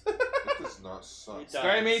 sucks. It does not suck.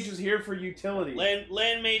 Sky Mage is here for utility.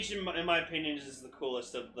 Land Mage, in my opinion, is the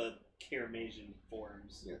coolest of the Kiramagian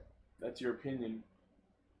forms. Yeah. That's your opinion.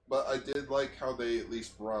 But I did like how they at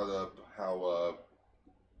least brought up how,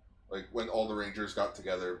 like, when all the Rangers got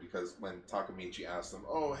together, because when Takamichi asked them,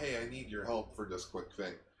 oh, hey, I need your help for this quick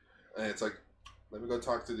thing. And it's like, let me go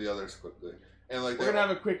talk to the others quickly. And like, we're going to have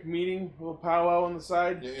a quick meeting, a little powwow on the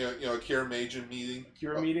side. You know, a Kiramagian meeting.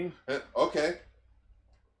 Meeting. Okay.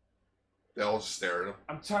 They all just stare at him.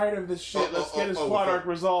 I'm tired of this shit. Let's get his plot arc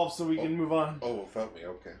resolved so we can move on. Oh, without me,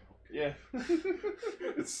 okay. Yeah.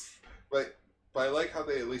 It's like, but I like how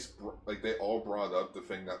they at least they all brought up the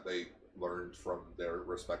thing that they learned from their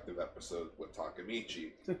respective episode with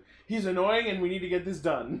Takamichi. He's annoying, and we need to get this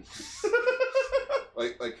done.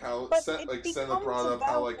 like how Senna brought up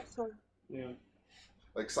how like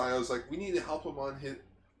Sayo's like, we need to help him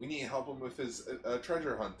with his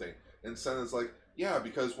treasure hunting, and Senna's like, yeah,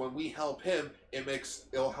 because when we help him,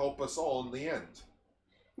 it'll help us all in the end.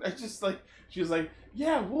 I just like, she was like,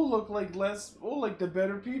 yeah, we'll look like the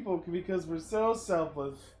better people because we're so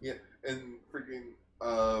selfless. Yeah, and freaking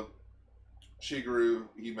Shigeru,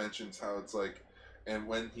 he mentions how it's like, and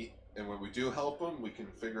when we do help him, we can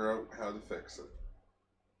figure out how to fix it.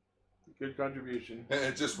 Good contribution. And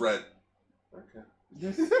it just read. Okay.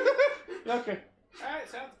 Okay. Alright,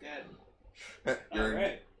 sounds good.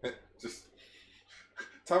 Alright. Just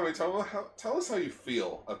Tommy, tell us how you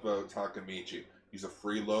feel about Takemichi. He's a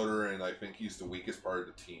freeloader, and I think he's the weakest part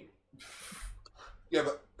of the team. Yeah,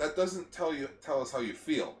 but that doesn't tell us how you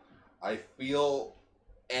feel. I feel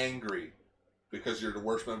angry because you're the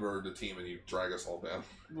worst member of the team and you drag us all down.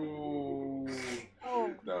 Ooh. Oh.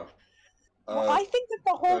 No. Well, I think that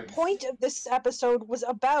the whole point of this episode was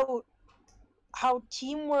about how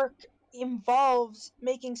teamwork involves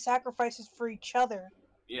making sacrifices for each other.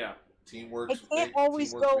 Yeah. Teamwork. It can't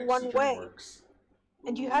always go one way.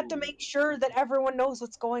 And you have to make sure that everyone knows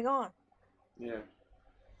what's going on. Yeah.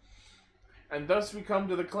 And thus we come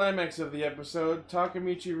to the climax of the episode,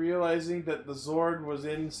 Takemichi realizing that the Zord was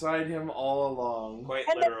inside him all along. Quite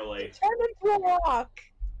literally. It turned into a rock.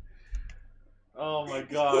 Oh my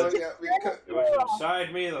god. It was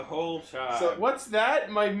inside me the whole time. So what's that?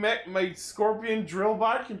 My Scorpion drill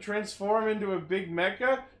bot can transform into a big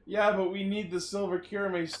mecha? Yeah, but we need the silver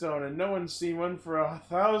Kirame stone, and no one's seen one for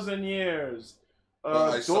 1,000 years.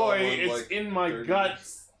 Boy, it's in my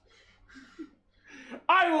guts.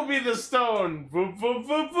 I will be the stone! Boop, boop,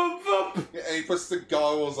 boop, boop, boop! Yeah, and he puts the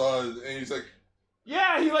goggles on, and he's like...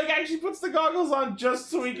 Yeah, he actually puts the goggles on just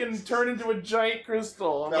so he can turn into a giant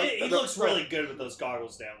crystal. He looks really good with those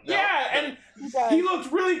goggles down. Yeah, and he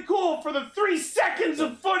looked really cool for the 3 seconds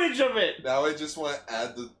of footage of it! Now I just want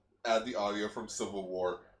to add the audio from Civil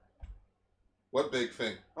War. What big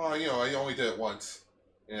thing? Oh, I only did it once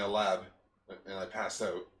in a lab, and I passed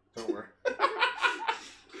out. Don't worry.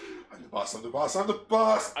 I'm the boss, I'm the boss, I'm the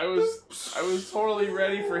boss! I was totally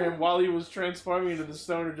ready for him while he was transforming into the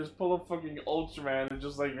stone to just pull a fucking Ultraman and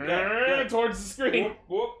just towards the screen.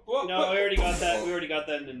 No, we already got that. We already got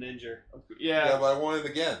that in the Ninja. Yeah, but I want it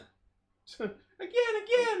again.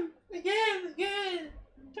 again.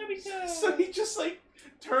 So he just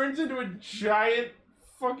turns into a giant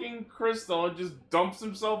fucking crystal and just dumps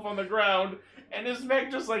himself on the ground, and his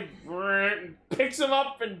mech just picks him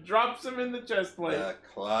up and drops him in the chest plate.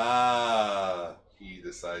 He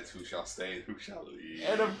decides who shall stay and who shall leave.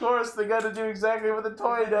 And of course they gotta do exactly what the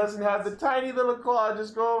toy does and have the tiny little claw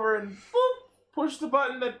just go over and boop, push the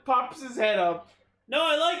button that pops his head up. No,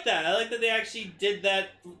 I like that. I like that they actually did that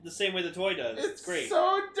the same way the toy does. It's great.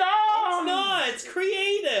 So dumb! It's not. It's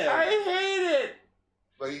creative. I hate it.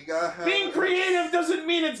 But you gotta have... Being creative doesn't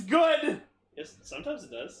mean it's good! Yes, sometimes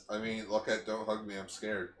it does. I mean, look at Don't Hug Me, I'm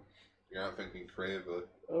Scared. You're not thinking creatively.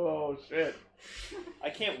 Oh, shit.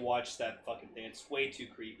 I can't watch that fucking thing. It's way too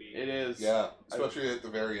creepy. It is. Yeah, especially at the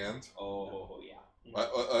very end. Oh, yeah.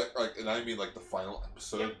 And I mean, the final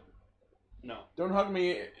episode. Yep. No. Don't Hug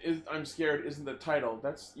Me, I'm Scared isn't the title.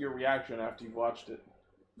 That's your reaction after you've watched it.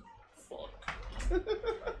 Fuck.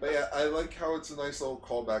 But yeah, I like how it's a nice little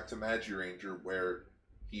callback to Magi Ranger where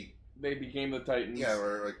they became the Titans. Yeah,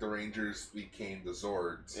 where the Rangers became the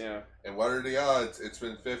Zords. Yeah. And what are the odds? It's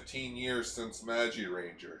been 15 years since Magi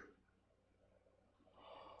Ranger.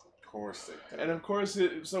 Of course they did. And of course,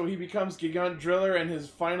 so he becomes Gigant Driller, and his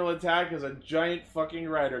final attack is a giant fucking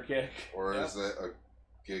rider kick. Or is it a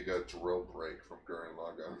Giga Drill Break from Gurren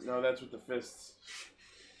Lagann? No, that's with the fists.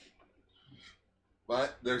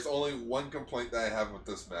 But there's only one complaint that I have with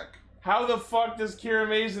this mech. How the fuck does Kira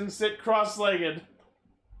Mason sit cross-legged?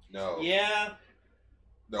 No. Yeah.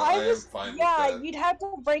 No, I am fine with that. Yeah, you'd have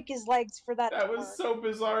to break his legs for that. That was so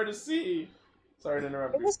bizarre to see. Sorry to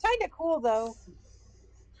interrupt you. It was kind of cool, though.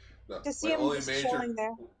 No, to see him just chilling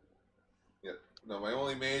there. Yeah. No, my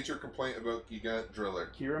only major complaint about Gigant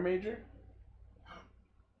Driller. Kira Major?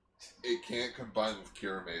 It can't combine with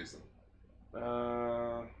Kira Mason.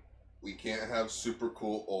 We can't have super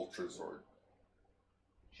cool Ultra Zord.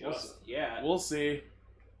 We'll see.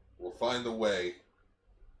 We'll find a way.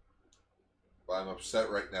 But I'm upset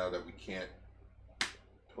right now that we can't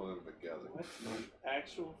put them together. What the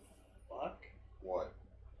actual fuck? What?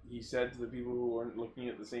 He said to the people who weren't looking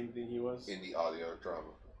at the same thing he was? In the audio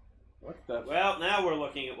drama. What the Well, now we're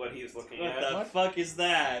looking at what he's looking at. What the fuck is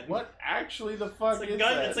that? What actually the fuck is that?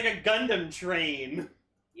 that? It's like a Gundam train.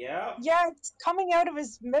 Yeah. Yeah, it's coming out of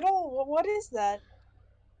his middle. What is that?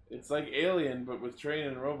 It's like Alien, but with train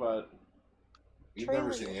and robot. You've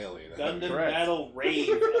never seen Alien. Gundam Battle Rave,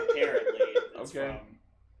 apparently. Okay.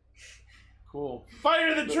 Cool.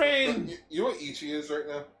 Fire the train! You know what Ichi is right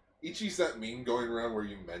now? Ichi's that meme going around where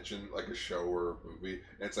you mention a show or a movie,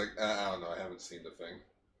 and it's like, I don't know, I haven't seen the thing.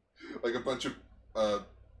 Like a bunch of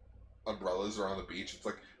umbrellas are on the beach. It's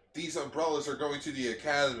like, these umbrellas are going to the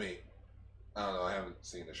academy. I don't know, I haven't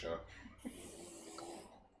seen the show.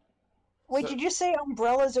 Wait, did you say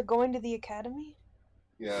umbrellas are going to the academy?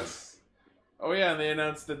 Yes. Oh yeah, they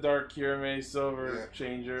announced the Dark Kirame Silver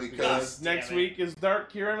changer because next week is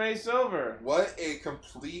Dark Kirame Silver. What a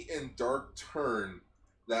complete and dark turn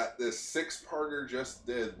that this 6-parter just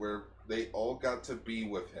did, where they all got to be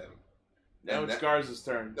with him. Now it's Garza's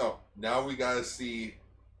turn. No, now we gotta see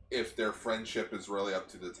if their friendship is really up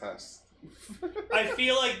to the test. I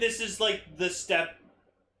feel like this is like the step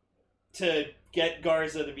to get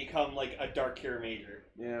Garza to become like a Dark Hero Major.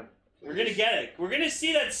 Yeah. We're gonna get it. We're gonna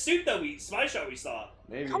see that suit that Spy Shot we saw.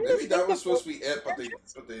 Maybe that was supposed to be it, but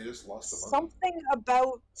they just lost the money. Something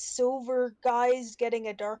about silver guys getting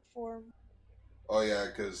a dark form. Oh yeah,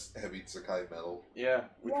 because Heavy Tsukai metal. Yeah,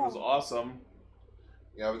 which was awesome.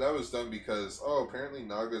 Yeah, but that was done because apparently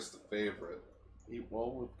Naga's the favorite.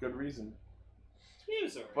 Well, with good reason. He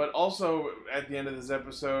was alright. But also at the end of this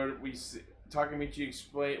episode, we see Takemichi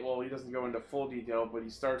explain. Well, he doesn't go into full detail, but he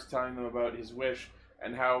starts telling them about his wish.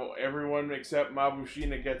 And how everyone except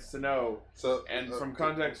Mabushina gets to know. So, and from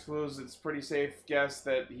context clues, it's pretty safe guess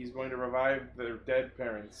that he's going to revive their dead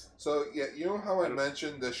parents. So, yeah, you know how I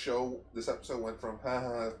mentioned this episode went from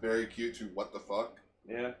haha, very cute to what the fuck?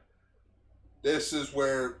 Yeah. This is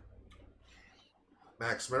where...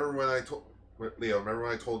 Max, remember when I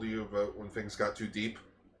told you about when things got too deep?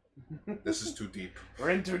 This is too deep. We're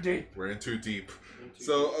in too deep. We're in too deep.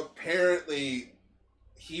 So, apparently...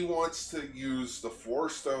 He wants to use the 4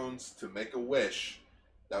 stones to make a wish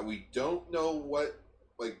that we don't know what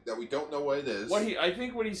it is. I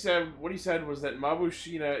think what he said was that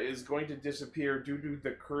Mabushina is going to disappear due to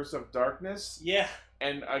the curse of darkness. Yeah.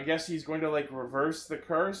 And I guess he's going to reverse the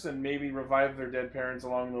curse and maybe revive their dead parents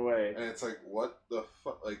along the way. And it's what the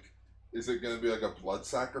fuck? Is it going to be a blood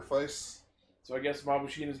sacrifice? So I guess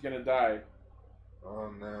Mabushina's going to die.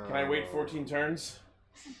 Oh no. Can I wait 14 turns?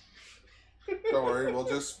 Don't worry,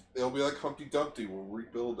 it'll be like Humpty Dumpty, we'll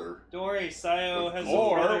rebuild her. Don't worry, Sayo has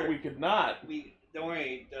or a brother. We could not. Don't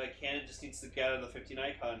worry, Canon just needs to get out of the 15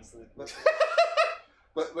 icons.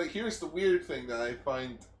 But here's the weird thing that I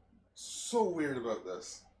find so weird about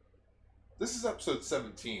this. This is episode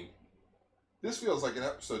 17. This feels like an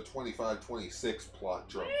episode 25, 26 plot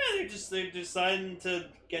drum. Yeah, they're deciding to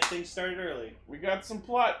get things started early. We got some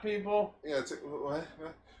plot, people. Yeah, it's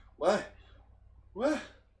what?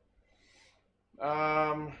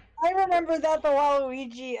 I remember that the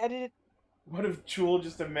Waluigi edited. What if Jewel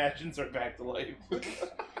just imagines her back to life? You're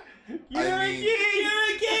a game!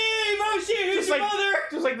 Oh shit, who's your mother?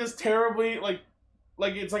 Just like this terribly, like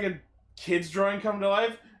it's like a kid's drawing come to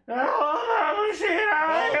life. Oh, shit, your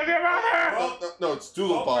mother! No, it's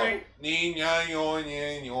Doodlebug.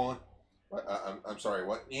 I'm sorry,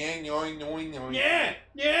 what? Yeah!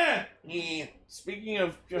 Speaking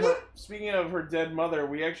of her dead mother,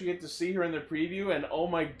 we actually get to see her in the preview, and oh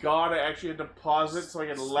my god, I actually had to pause it so I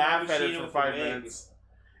could laugh at it for 5 minutes.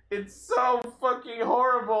 It's so fucking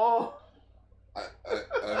horrible.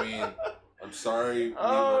 I mean, I'm sorry.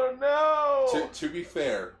 Oh no! To be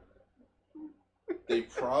fair, they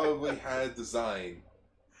probably had a design,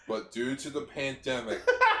 but due to the pandemic,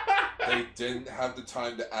 they didn't have the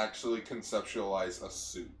time to actually conceptualize a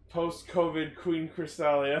suit. Post-COVID Queen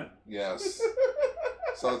Crystalia. Yes.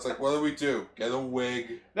 So it's what do we do? Get a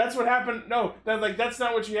wig. That's what happened. No, that's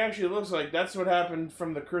not what she actually looks like. That's what happened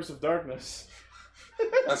from the Curse of Darkness.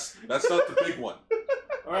 That's not the big one.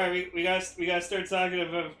 All right, we gotta start talking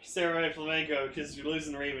about Samurai Flamenco because you're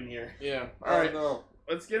losing Raven here. Yeah. All right. No.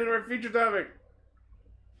 Let's get into our feature topic.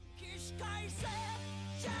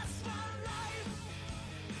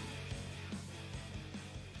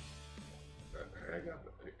 I got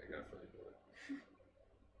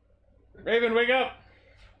Raven, wake up!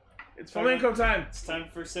 It's flamenco time. It's time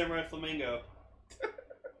for Samurai Flamenco.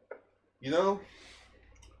 I've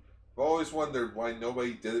always wondered why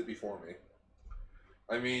nobody did it before me.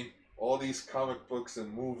 I mean, all these comic books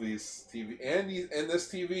and movies, TV, and this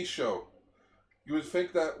TV show. You would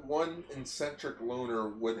think that one eccentric loner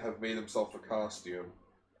would have made himself a costume.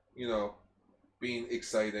 Being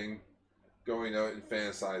exciting, going out and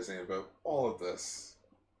fantasizing about all of this.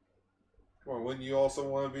 Come on, wouldn't you also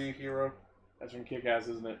want to be a hero? That's from Kick-Ass,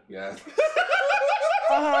 isn't it? Yeah.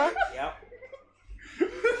 Yep.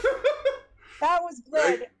 That was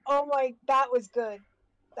good. Right? Oh my, that was good.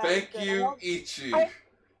 Thank you, Ichi.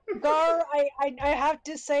 Gar, I have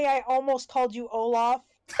to say I almost called you Olaf.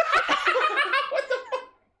 What the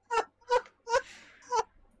fuck?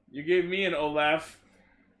 You gave me an Olaf.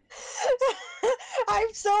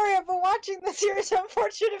 I'm sorry, I've been watching the series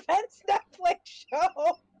Unfortunate Events Netflix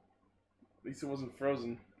show. At least it wasn't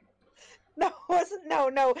Frozen. No, it wasn't.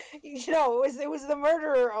 No. It was the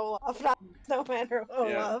murderer Olaf, not Snowman Olaf.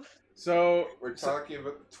 Yeah. So we're talking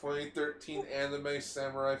about the 2013 anime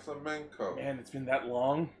Samurai Flamenco. Man, it's been that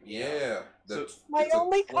long. Yeah. My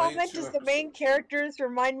only comment is the main characters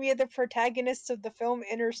remind me of the protagonists of the film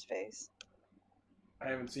Inner Space. I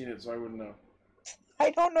haven't seen it, so I wouldn't know. I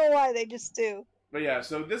don't know why, they just do. But yeah,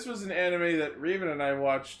 so this was an anime that Raven and I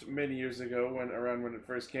watched many years ago, around when it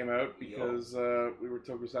first came out, because we were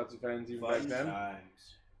Tokusatsu fans even back then. Times.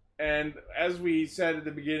 And as we said at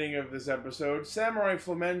the beginning of this episode, Samurai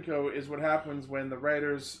Flamenco is what happens when the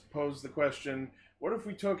writers pose the question, what if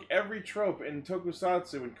we took every trope in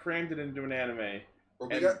Tokusatsu and crammed it into an anime?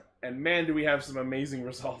 And man, do we have some amazing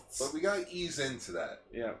results. But we gotta ease into that.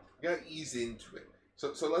 Yeah. We gotta ease into it.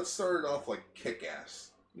 So let's start it off like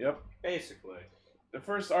Kick-Ass. Yep. Basically. The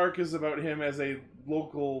first arc is about him as a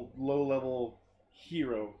local, low-level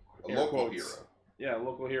hero. A local hero. Yeah,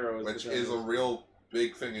 local hero. Which is a real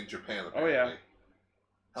big thing in Japan, Oh, apparently.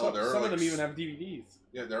 yeah. Some like, of them even have DVDs.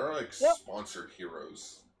 Yeah, there are, like, sponsored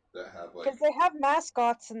heroes that have, like... Because they have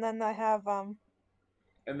mascots, and then they have,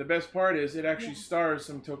 And the best part is, it actually stars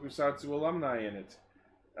some Tokusatsu alumni in it.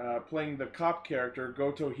 Playing the cop character,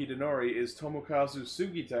 Goto Hidenori, is Tomokazu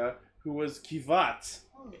Sugita, who was Kivat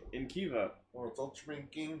in Kiva. Oh, it's Ultraman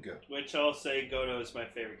Ginga. Which I'll say Goto is my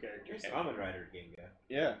favorite character. Kamen Rider Ginga.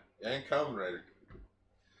 Yeah. And Kamen Rider.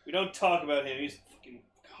 We don't talk about him. He's fucking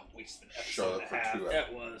wasted an episode and a half.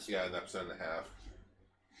 It was. Yeah, an episode and a half.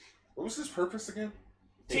 What was his purpose again?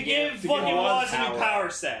 To give fucking Woz a new power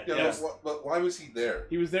set. Yeah, Yes. but why was he there?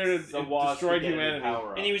 He was there to destroy humanity.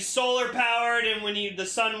 And he was solar powered, and when the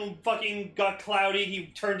sun fucking got cloudy, he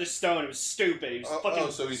turned to stone. It was stupid. He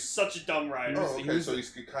was so he's such a dumb rider. Oh, okay, so he's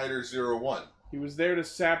Kaider 01. He was there to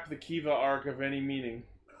sap the Kiva arc of any meaning.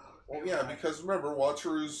 Well, yeah, because remember,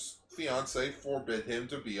 Wataru's fiance forbid him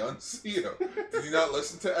to be on Seo. Did you not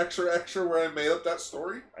listen to Extra Extra where I made up that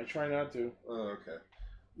story? I try not to. Oh, okay.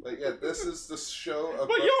 But yeah, this is the show about...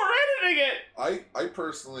 But you were editing it! I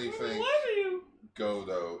personally think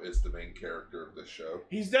Goto is the main character of this show.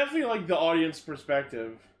 He's definitely, like, the audience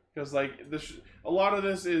perspective. Because, like, a lot of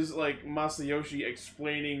this is, like, Masayoshi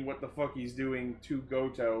explaining what the fuck he's doing to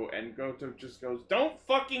Goto, and Goto just goes, don't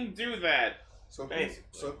fucking do that! So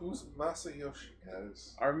who's Masayoshi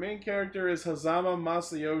as? Our main character is Hazama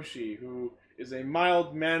Masayoshi, who is a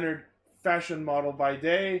mild-mannered fashion model by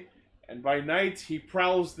day, and by night he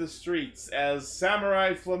prowls the streets as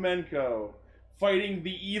Samurai Flamenco, fighting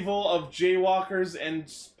the evil of jaywalkers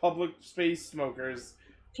and public space smokers.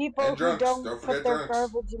 People who don't put their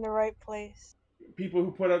garbage in the right place. People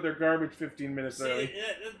who put out their garbage 15 minutes early.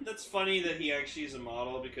 That's funny that he actually is a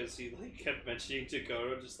model, because he kept mentioning to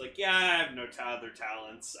Goto, just like, yeah, I have no other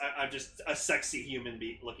talents. I'm just a sexy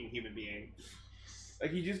looking human being.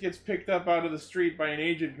 Like, he just gets picked up out of the street by an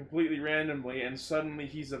agent completely randomly, and suddenly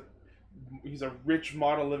he's a rich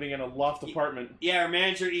model living in a loft apartment. Yeah, our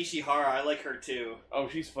manager Ishihara, I like her too. Oh,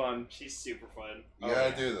 she's fun. She's super fun. You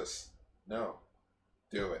gotta do this. No.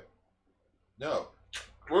 Do it. No.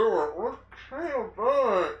 We're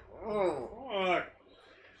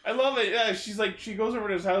I love it. Yeah, she's like, she goes over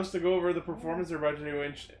to his house to go over the performance they're about to do,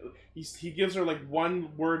 and he gives her like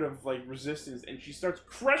one word of like resistance, and she starts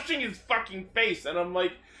crushing his fucking face, and I'm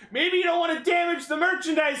like, maybe you don't want to damage the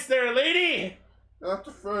merchandise there, lady. Not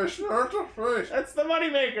the fish, not the fish. That's the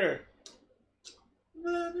moneymaker.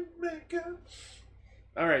 Moneymaker.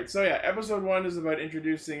 Alright, so yeah, episode 1 is about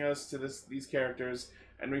introducing us to these characters,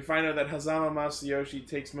 and we find out that Hazama Masayoshi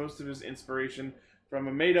takes most of his inspiration from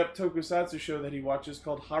a made-up tokusatsu show that he watches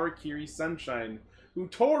called Harakiri Sunshine, who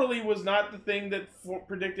totally was not the thing that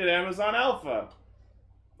predicted Amazon Alpha.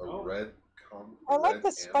 I like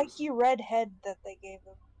the spiky red head that they gave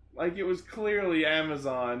him. Like, it was clearly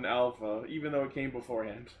Amazon Alpha, even though it came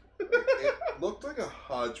beforehand. It looked like a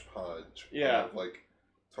hodgepodge of, like,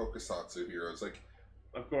 tokusatsu heroes. Like,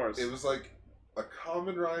 of course. It was like a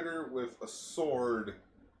Kamen Rider with a sword,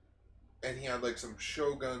 and he had, like, some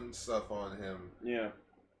Shogun stuff on him. Yeah.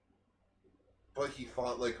 But he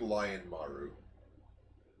fought like Lion Maru.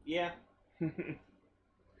 Yeah.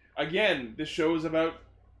 Again, this show is about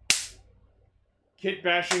kit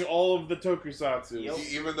bashing all of the tokusatsu. Yep.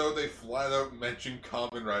 Even though they flat out mentioned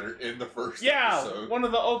Kamen Rider in the first Yeah, episode. one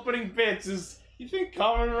of the opening bits is, you think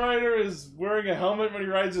Kamen Rider is wearing a helmet when he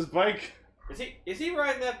rides his bike? Is he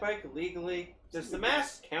riding that bike illegally? Does the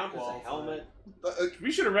mask count as a helmet?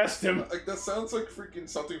 We should arrest him. Like, that sounds like freaking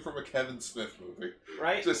something from a Kevin Smith movie.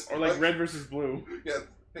 Right? Or like Red vs. Blue. Yeah,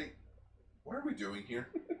 hey, what are we doing here?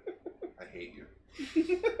 I hate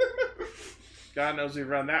you. God knows we've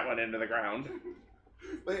run that one into the ground.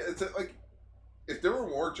 Like, it's like, if there were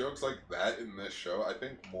more jokes like that in this show, I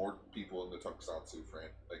think more people in the Tokusatsu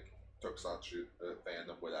Tokusatsu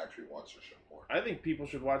fandom would actually watch the show more. I think people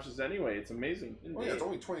should watch this anyway. It's amazing. Oh yeah, it's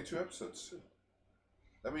only 22 episodes too.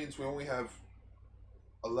 That means we only have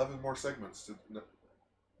 11 more segments to...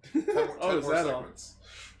 10 oh, is more that segments.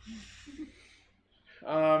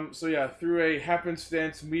 So yeah, through a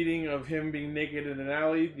happenstance meeting of him being naked in an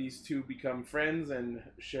alley, these two become friends and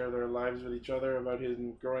share their lives with each other about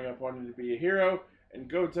him growing up wanting to be a hero, and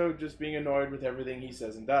Goto just being annoyed with everything he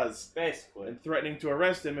says and does. Basically. And threatening to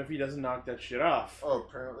arrest him if he doesn't knock that shit off. Oh,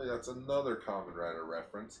 apparently that's another Kamen Rider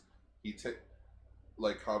reference.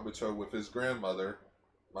 Like Kabuto with his grandmother,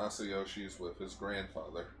 Masayoshi's with his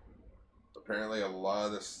grandfather. Apparently a lot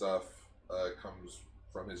of this stuff comes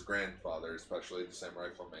from his grandfather, especially the Samurai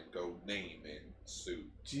Flamenco name in suit.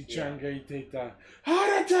 Ji-chan-ga-ite-ta.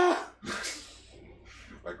 Harata!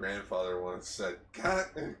 My grandfather once said,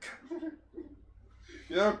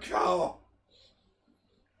 Yo, call!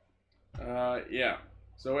 Yeah.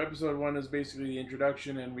 So episode 1 is basically the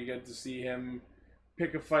introduction, and we get to see him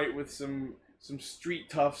pick a fight with some street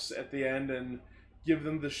toughs at the end and give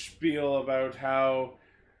them the spiel about how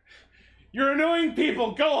you're annoying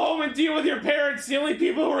people. Go home and deal with your parents. The only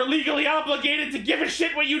people who are legally obligated to give a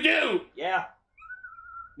shit what you do. Yeah.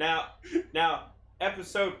 Now,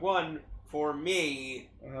 episode 1 for me,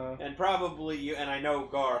 and probably you, and I know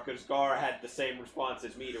Gar, because Gar had the same response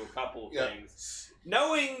as me to a couple of things.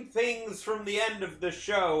 Knowing things from the end of the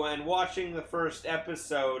show and watching the first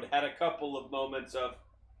episode had a couple of moments of,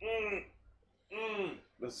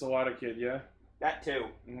 The Sawada kid, yeah? That too.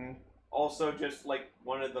 Mm-hmm. Also, just like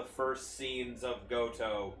one of the first scenes of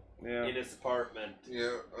Goto in his apartment.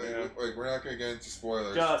 Yeah, like we're not gonna get into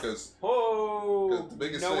spoilers because the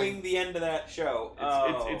biggest knowing the end of that show.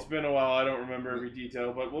 It's been a while. I don't remember every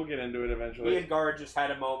detail, but we'll get into it eventually. Me and Gar just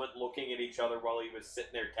had a moment looking at each other while he was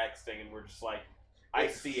sitting there texting, and we're just like, I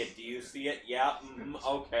see it. Do you see it? Yeah.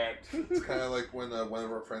 Okay. It's kind of like when one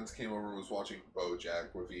of our friends came over and was watching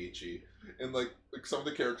BoJack with Ichi, and like some of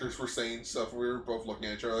the characters were saying stuff. We were both looking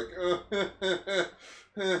at each other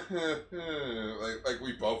like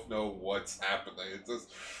we both know what's happening. It's just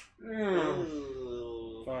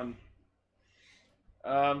fun.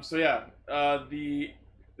 So yeah, the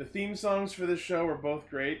theme songs for this show are both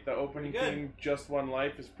great. The opening theme, "Just One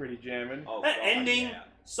Life," is pretty jamming. Oh, that ending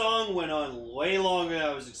song went on way longer than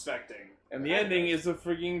I was expecting. And the ending is a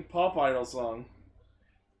freaking Pop Idol song.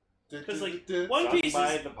 Because like One Piece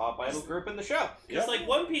by is the Pop Idol group in the show. Because like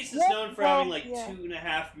One Piece is known for having like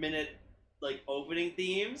 2.5 minute like opening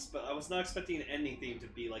themes, but I was not expecting an ending theme to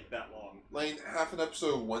be like that long. Like half an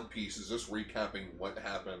episode of One Piece is just recapping what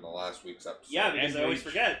happened in the last week's episode. Yeah, because I always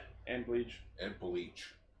forget. And Bleach.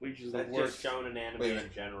 Bleach is the worst. That's just shown in anime in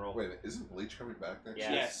general. Wait a minute, isn't Bleach coming back next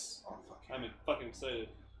year? Yes. Oh, fuck. I'm fucking excited.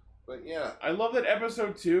 But yeah. I love that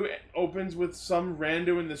episode 2 opens with some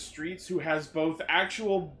rando in the streets who has both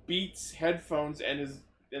actual Beats headphones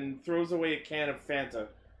and throws away a can of Fanta.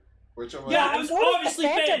 Which I'm like, yeah, it was obviously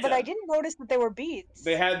Fanta, but I didn't notice that they were Beats.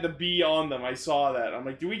 They had the B on them. I saw that. I'm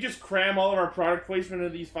like, do we just cram all of our product placement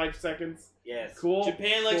into these 5 seconds? Yes. Cool.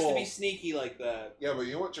 Japan likes to be sneaky like that. Yeah, but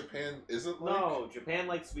you know what Japan isn't like? No, Japan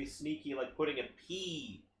likes to be sneaky, like putting a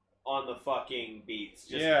P on the fucking beats.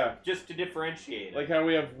 Just to differentiate it. Like how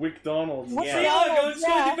we have WickDonald's. Yeah. See, look,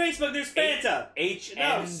 go to Facebook, there's Fanta.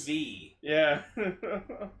 HMV. Yeah.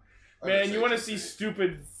 Man, you want to see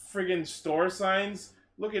stupid friggin' store signs?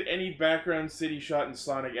 Look at any background city shot in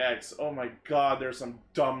Sonic X. Oh my god, there's some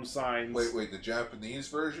dumb signs. Wait, the Japanese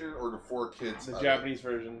version or the 4Kids? The Japanese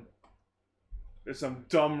version. There's some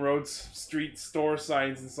dumb road street store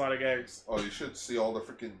signs in Sonic X. Oh, you should see all the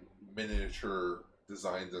freaking miniature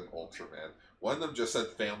designs in Ultraman. One of them just said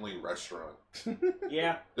Family Restaurant.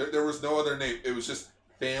 Yeah. There was no other name. It was just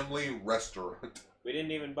Family Restaurant. We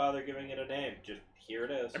didn't even bother giving it a name. Just here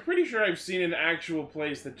it is. I'm pretty sure I've seen an actual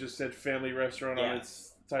place that just said Family Restaurant on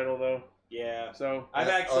its title, though. Yeah. So I've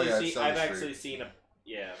actually seen a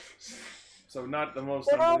So not the most.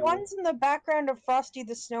 There are ones in the background of Frosty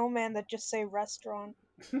the Snowman that just say restaurant.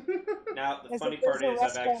 Now the funny part is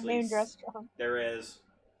I've actually there is.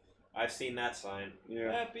 I've seen that sign.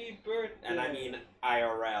 Yeah. Happy birthday. And I mean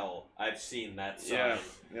IRL. I've seen that sign. Yeah.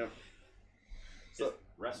 Yep. So,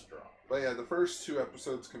 restaurant. But yeah, the first 2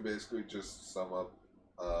 episodes can basically just sum up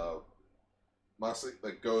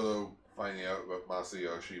Goto finding out about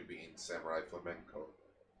Masayoshi being Samurai Flamenco.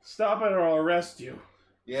 Stop it or I'll arrest you.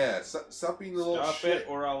 Yeah, stop being a little shit. Stop it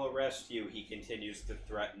or I'll arrest you, he continues to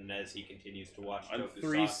threaten as he continues to watch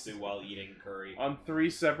Tokusatsu while eating curry. On 3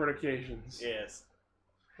 separate occasions. Yes.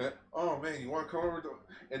 Oh man, you want to come over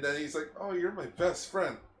and then he's like, oh, you're my best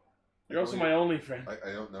friend. You're also my only friend.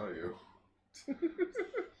 I don't know you.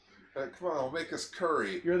 Come on, I'll make us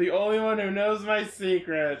curry. You're the only one who knows my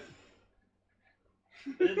secret.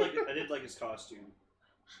 I did like his costume.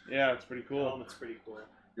 Yeah, it's pretty cool. It's pretty cool.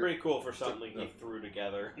 Pretty cool for something he threw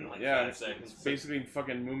together in like 5 seconds. It's basically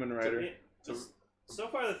fucking Moomin Rider. So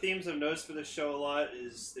far, the themes I've noticed for this show a lot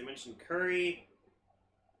is they mentioned curry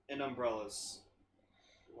and umbrellas.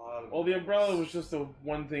 Well, the umbrella was just the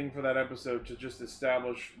one thing for that episode to just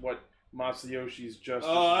establish what Masayoshi's justice.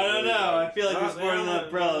 Oh, I don't know. I feel like there's more than the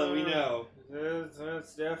umbrella that we know.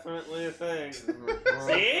 That's definitely a thing.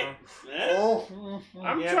 See?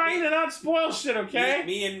 I'm trying to not spoil shit, okay?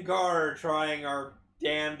 Me and Gar are trying our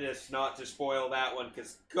damnedest not to spoil that one,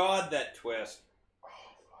 because God, that twist.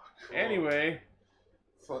 Anyway.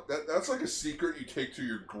 That's like a secret you take to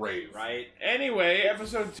your grave. Right? Anyway,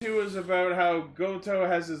 episode 2 is about how Goto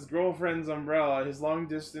has his girlfriend's umbrella, his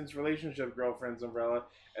long-distance relationship girlfriend's umbrella,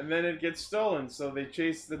 and then it gets stolen, so they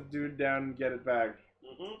chase the dude down and get it back.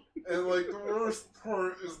 Mm-hmm. And like, the worst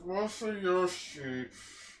part is Masayoshi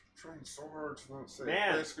trying so hard to not say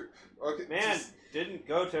it. Okay, didn't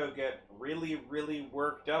Goto get really, really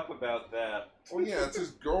worked up about that? Oh yeah, it's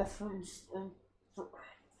his girlfriend's...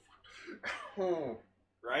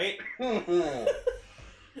 Right?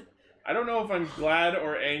 I don't know if I'm glad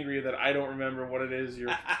or angry that I don't remember what it is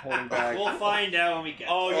you're holding back. We'll find out when we get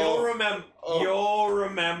there. You'll remember. You'll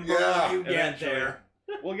remember when you get there.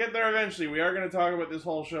 We'll get there eventually. We are going to talk about this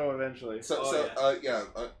whole show eventually. I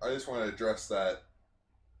just want to address that.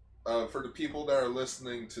 For the people that are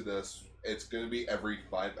listening to this, it's going to be every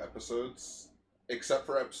 5 episodes, except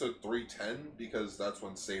for episode 310, because that's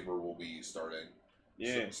when Saber will be starting.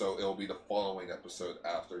 Yeah. So it'll be the following episode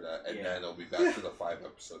after that, and then it'll be back to the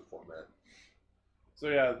 5-episode format. So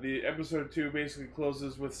yeah, the episode 2 basically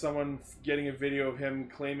closes with someone getting a video of him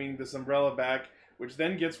claiming this umbrella back, which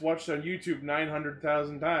then gets watched on YouTube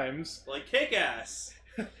 900,000 times. Like Kick-Ass!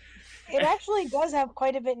 It actually does have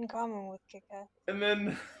quite a bit in common with Kick-Ass. And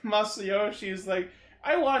then Masayoshi is like,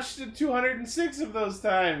 I watched it 206 of those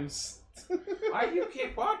times. Why do you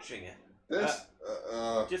keep watching it?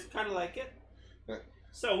 Just kind of like it.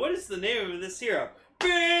 So, what is the name of this hero?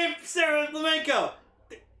 Beep! Sarah Flamenco!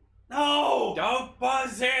 No! Don't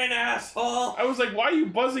buzz in, asshole! I was like, why are you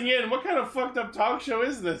buzzing in? What kind of fucked up talk show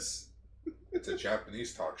is this? It's a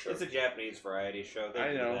Japanese talk show. It's a Japanese variety show.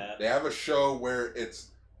 I know. That. They have a show where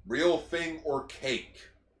it's real thing or cake.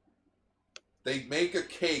 They make a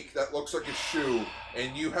cake that looks like a shoe,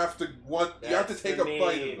 and you have to take a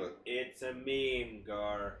bite of it. It's a meme,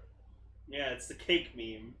 Gar. Yeah, it's the cake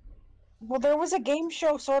meme. Well, there was a game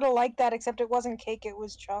show sort of like that, except it wasn't cake, it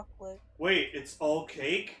was chocolate. Wait, it's all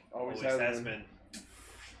cake? Always has been.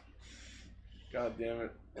 God damn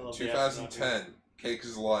it. 2010, cake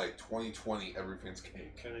is like 2020, everything's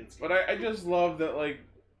cake. But I just love that, like,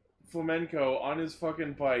 Flamenco on his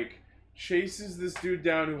fucking bike chases this dude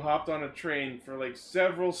down who hopped on a train for like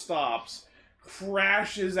several stops,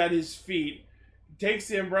 crashes at his feet, takes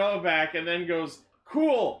the umbrella back, and then goes,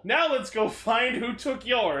 cool, now let's go find who took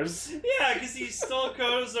yours. Yeah, because he stole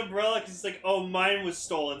Koto's umbrella because he's like, oh, mine was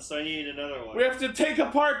stolen, so I need another one. We have to take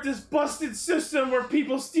apart this busted system where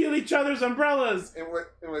people steal each other's umbrellas. In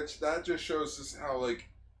which that just shows us how, like,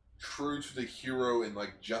 true to the hero in,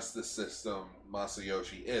 like, justice system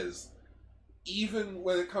Masayoshi is. Even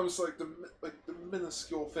when it comes to, like, the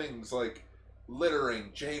minuscule things, like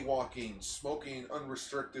littering, jaywalking, smoking,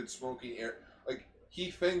 unrestricted smoking air, like, he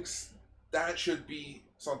thinks that should be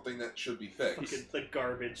something that should be fixed. Fucking the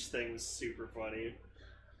garbage thing's super funny.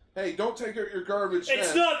 Hey, don't take out your garbage.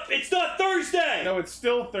 It's not Thursday. No, it's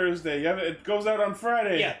still Thursday. Yeah, it goes out on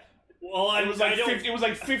Friday. Yeah. Well, it was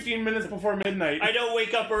like 15 minutes before midnight. I don't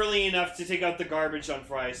wake up early enough to take out the garbage on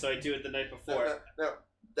Friday, so I do it the night before. Now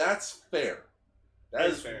that's fair. That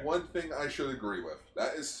is fair. One thing I should agree with.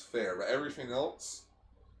 That is fair, but everything else,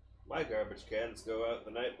 my garbage cans go out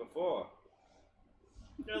the night before.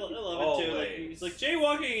 I love it too. Like, he's like,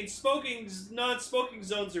 jaywalking and non-smoking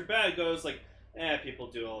zones are bad. Goes like,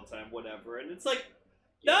 people do it all the time, whatever. And it's like,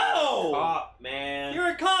 no! Cop, man.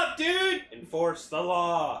 You're a cop, dude! Enforce the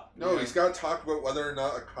law. No, he's got to talk about whether or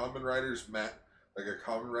not a Kamen Rider's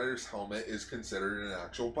helmet is considered an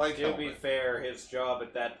actual bike helmet. To be fair, his job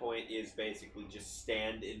at that point is basically just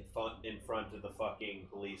stand in front of the fucking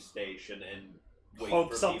police station and wait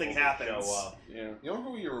hope for something people happens. To show up. Yeah. You know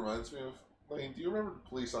who he reminds me of? Lane, do you remember the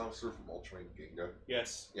police officer from Ultraman Ginga?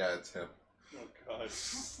 Yes. Yeah, it's him. Oh, God.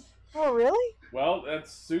 Oh, really? Well,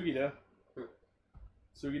 that's Sugita.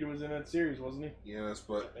 Sugita was in that series, wasn't he? Yes,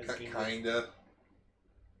 but kinda.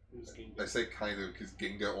 I say kinda because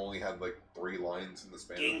Ginga only had like 3 lines in the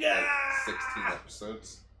span of like 16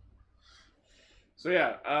 episodes. So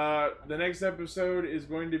yeah, the next episode is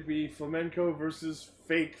going to be Flamenco versus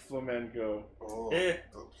fake Flamenco. Oh, the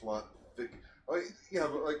plot thick. Like, yeah,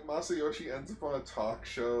 but like Masayoshi ends up on a talk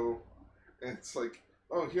show, and it's like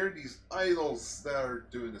oh, here are these idols that are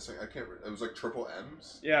doing this thing. I can't remember. It was like Triple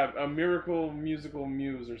M's? Yeah, a Miracle Musical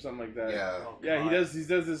Muse or something like that. Yeah. Oh, Yeah, he God. does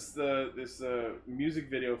this music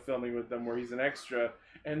video filming with them where he's an extra,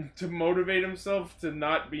 and to motivate himself to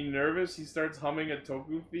not be nervous, he starts humming a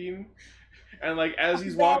Toku theme, and like as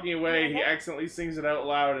he's walking away, he accidentally sings it out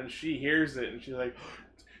loud, and she hears it, and she's like,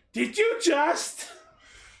 "Did you just?"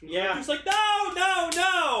 Yeah. He's like,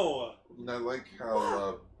 no! And I like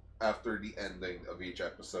how after the ending of each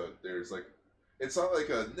episode, there's like, it's not like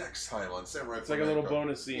a next time on Samurai. It's like a little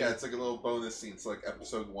bonus scene. Yeah, it's like a little bonus scene. It's like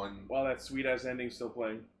episode 1. While that sweet ass ending's still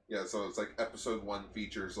playing. Yeah, so it's like episode 1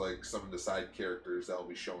 features like some of the side characters that will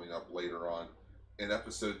be showing up later on. In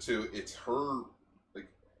episode 2, it's her, like,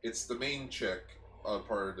 it's the main chick,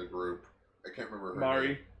 part of the group. I can't remember her Mari.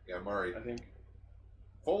 name. Yeah, Mari. I think.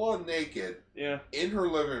 Full on naked. Yeah. In her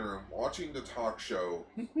living room, watching the talk show.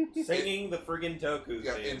 Singing the friggin' Toku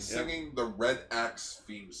Yeah, theme. and singing the Red Axe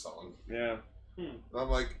theme song. Yeah. And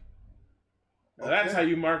I'm like, now that's how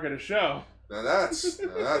you market a show. Now that's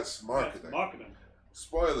marketing. That's marketing.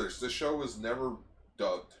 Spoilers, the show was never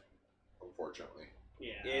dubbed, unfortunately.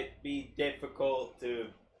 Yeah. It'd be difficult to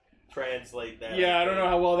translate that. Yeah, I don't know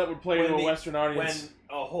how well that would play to a the- Western audience.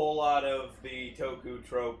 When a whole lot of the Toku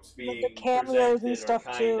tropes being the cameos presented and stuff,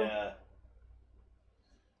 are too. kinda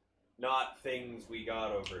not things we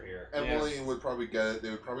got over here. Emily would probably get it. They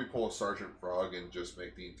would probably pull a Sergeant Frog and just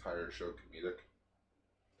make the entire show comedic.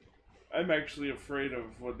 I'm actually afraid of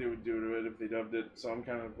what they would do to it if they dubbed it, so I'm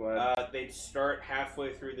kind of glad. They'd start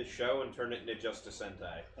halfway through the show and turn it into just a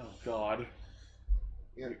Sentai. Oh God.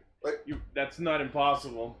 Yeah, that's not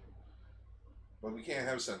impossible. But we can't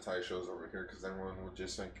have Sentai shows over here because everyone would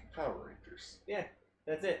just think Power Rangers. Yeah,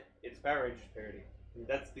 that's it. It's Power Rangers parody.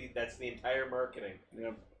 That's the entire marketing.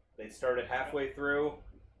 Yep. They started halfway through.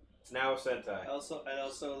 It's now a Sentai. I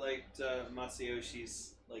also liked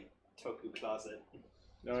Masayoshi's like Toku closet.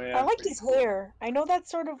 Oh yeah. I liked his hair. I know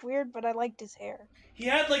that's sort of weird, but I liked his hair. He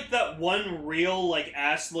had like that one real like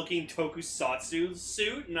ass-looking Tokusatsu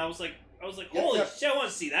suit, and I was like, holy shit, I want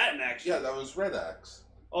to see that in action. Yeah, that was Red Axe.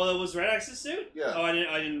 Oh, that was Red Axe's suit? Yeah. Oh, I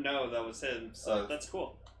didn't know that was him. So that's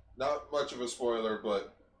cool. Not much of a spoiler,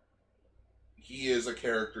 but he is a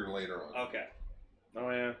character later on. Okay.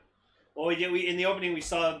 Oh yeah. Well, we in the opening we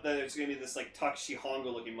saw that there's gonna be this like Takashi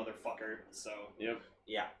Hongo looking motherfucker. So Yep.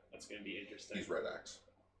 Yeah, that's gonna be interesting. He's Red Axe.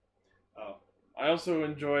 Oh. I also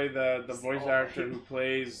enjoy the voice actor who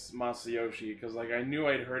plays Masayoshi because like I knew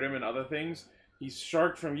I'd heard him in other things. He's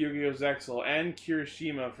Shark from Yu-Gi-Oh! Zexal and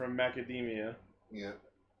Kirishima from Macadamia. Yeah.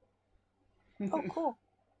 Oh, cool.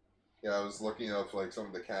 Yeah, I was looking up like some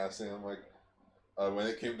of the casting. I'm like, when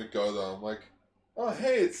it came to Godo, I'm like, oh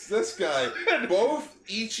hey, it's this guy. Both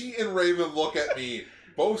Ichi and Raven look at me,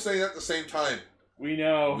 both saying at the same time. We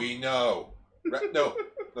know. We know. No,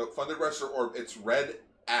 Thunder Wrestler Orb. It's Red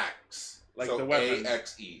Axe. Like so the weapon.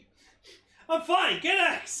 AXE. I'm fine. Get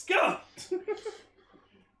Axe. Go.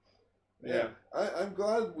 Yeah. I'm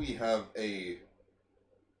glad we have a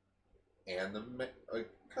anime, like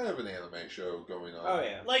kind of an anime show going on. Oh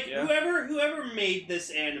yeah. Like whoever made this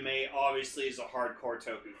anime obviously is a hardcore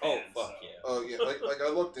Toku fan. Oh fuck yeah. Oh yeah. Like I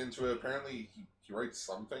looked into it. Apparently he writes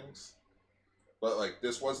some things, but like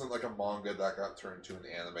this wasn't like a manga that got turned to an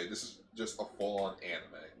anime. This is just a full-on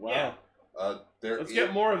anime. Wow. Yeah. Let's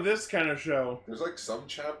get more of this kind of show. There's like some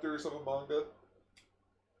chapters of a manga.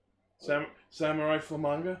 Samurai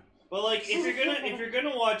Flamanga. But like, if you're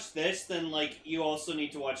gonna watch this, then like you also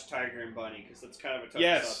need to watch Tiger and Bunny because that's kind of a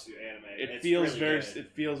tokusatsu anime. It It's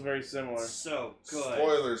feels very similar. It's so good.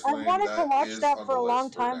 Spoilers. I Lane, wanted to watch is that on for the a long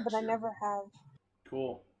list for time, next but I year. never have.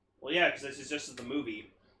 Cool. Well, yeah, because it's just the movie.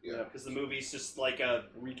 Yeah. Because the movie's just like a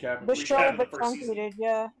Recap. The show, of the but first season. truncated,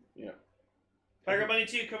 yeah. Yeah. Tiger Bunny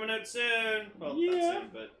 2 coming out soon. Well, not soon,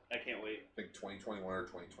 but I can't wait. I think 2021 or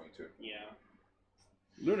 2022. Yeah.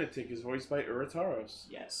 Lunatic is voiced by Urataros.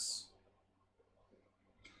 Yes.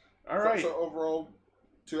 All right. So overall,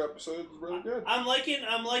 2 episodes really good. I'm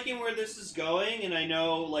liking where this is going, and I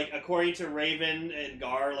know, like, according to Raven and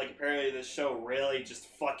Gar, like, apparently this show really just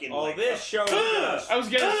fucking. Oh, like, this show just I was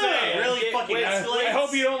gonna say really fucking escalates. I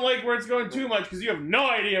hope you don't like where it's going too much because you have no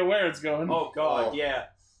idea where it's going. Oh god, Oh. yeah.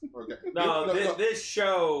 Okay. No, this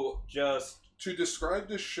show just To describe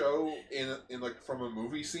this show in like from a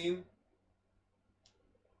movie scene.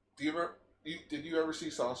 Do you remember? Did you ever see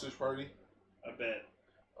Sausage Party? A bit.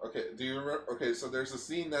 Okay. Do you remember? Okay, so there's a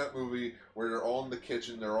scene in that movie where they're all in the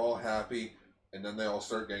kitchen, they're all happy, and then they all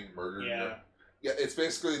start getting murdered. Yeah. Yeah, it's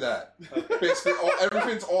basically that. Okay. Basically,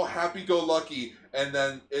 everything's all happy-go-lucky, and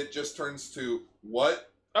then it just turns to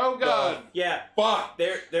what Oh God! Yeah. Fuck!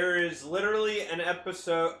 There is literally an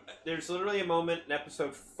episode. There's literally a moment in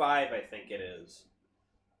episode 5, I think it is,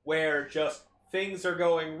 where just things are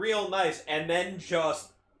going real nice, and then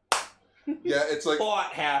just it's like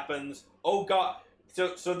plot happens. Oh God!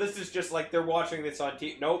 So this is just like they're watching this on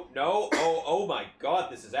TV. No. Oh my God!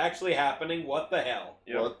 This is actually happening. What the hell?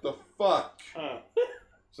 Yep. What the fuck?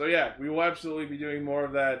 So yeah, we will absolutely be doing more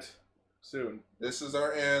of that soon. This is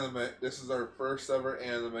our anime. This is our first ever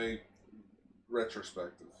anime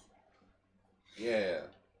retrospective. Yeah.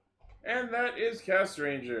 And that is Cast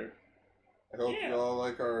Ranger. I hope you all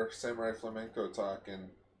like our Samurai Flamenco talk, and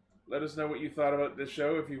let us know what you thought about this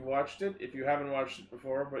show if you've watched it. If you haven't watched it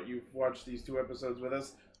before, but you've watched these 2 episodes with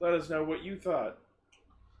us, let us know what you thought.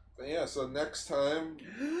 But yeah, so next time...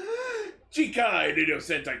 Chikai Nido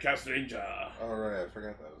Sentai Cast Ranger. Alright, I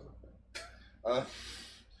forgot that was a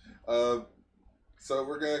thing. So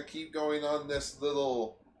we're gonna keep going on this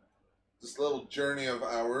little journey of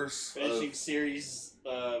ours. Finishing series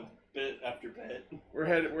bit after bit. We're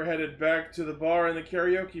headed back to the bar in the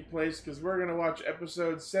karaoke place because we're gonna watch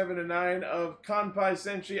episodes 7 and 9 of Kanpai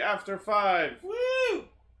Senshi After 5. Woo!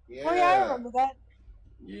 Yeah. Oh yeah, I remember that.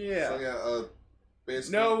 Yeah. So yeah,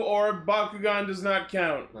 basically... No, or Bakugan does not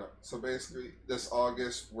count. No. So basically, this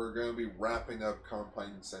August, we're going to be wrapping up Kanpai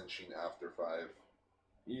Senshin After 5.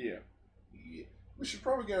 Yeah. We should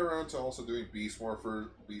probably get around to also doing Beast Morphers,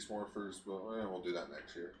 but we'll do that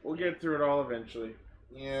next year. We'll get through it all eventually.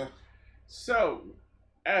 Yeah. So,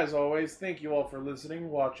 as always, thank you all for listening,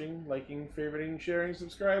 watching, liking, favoriting, sharing,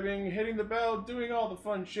 subscribing, hitting the bell, doing all the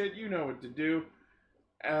fun shit. You know what to do.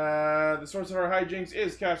 The source of our hijinks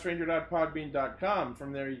is castranger.podbean.com.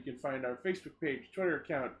 From there you can find our Facebook page, Twitter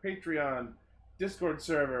account, Patreon, Discord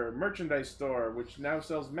server, merchandise store, which now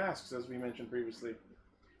sells masks, as we mentioned previously.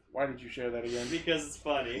 Why did you share that again? Because it's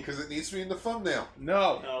funny. Because it needs to be in the thumbnail.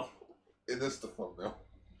 No. It is the thumbnail.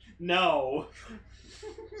 No.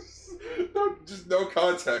 Just no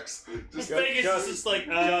context. Just like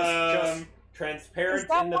just transparent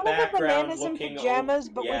in the background, looking in pajamas,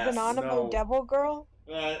 but yes. with an Animo Devil Girl.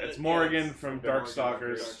 It's Morgan from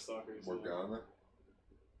Darkstalkers. Morgana.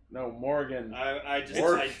 No, Morgan.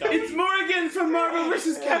 It's Morgan from Marvel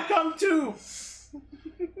vs. Capcom 2.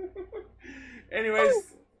 Anyways,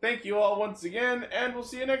 thank you all once again, and we'll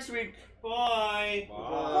see you next week. Bye.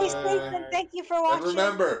 Stay safe and thank you for watching. And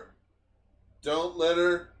remember, don't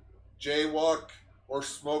litter, jaywalk, or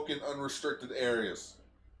smoke in unrestricted areas.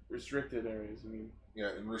 Restricted areas, I mean.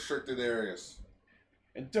 Yeah, in restricted areas.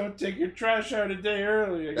 And don't take your trash out a day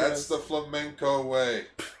early, I That's the flamenco way.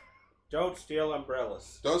 Don't steal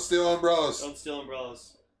umbrellas. Don't steal umbrellas. Don't steal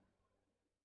umbrellas.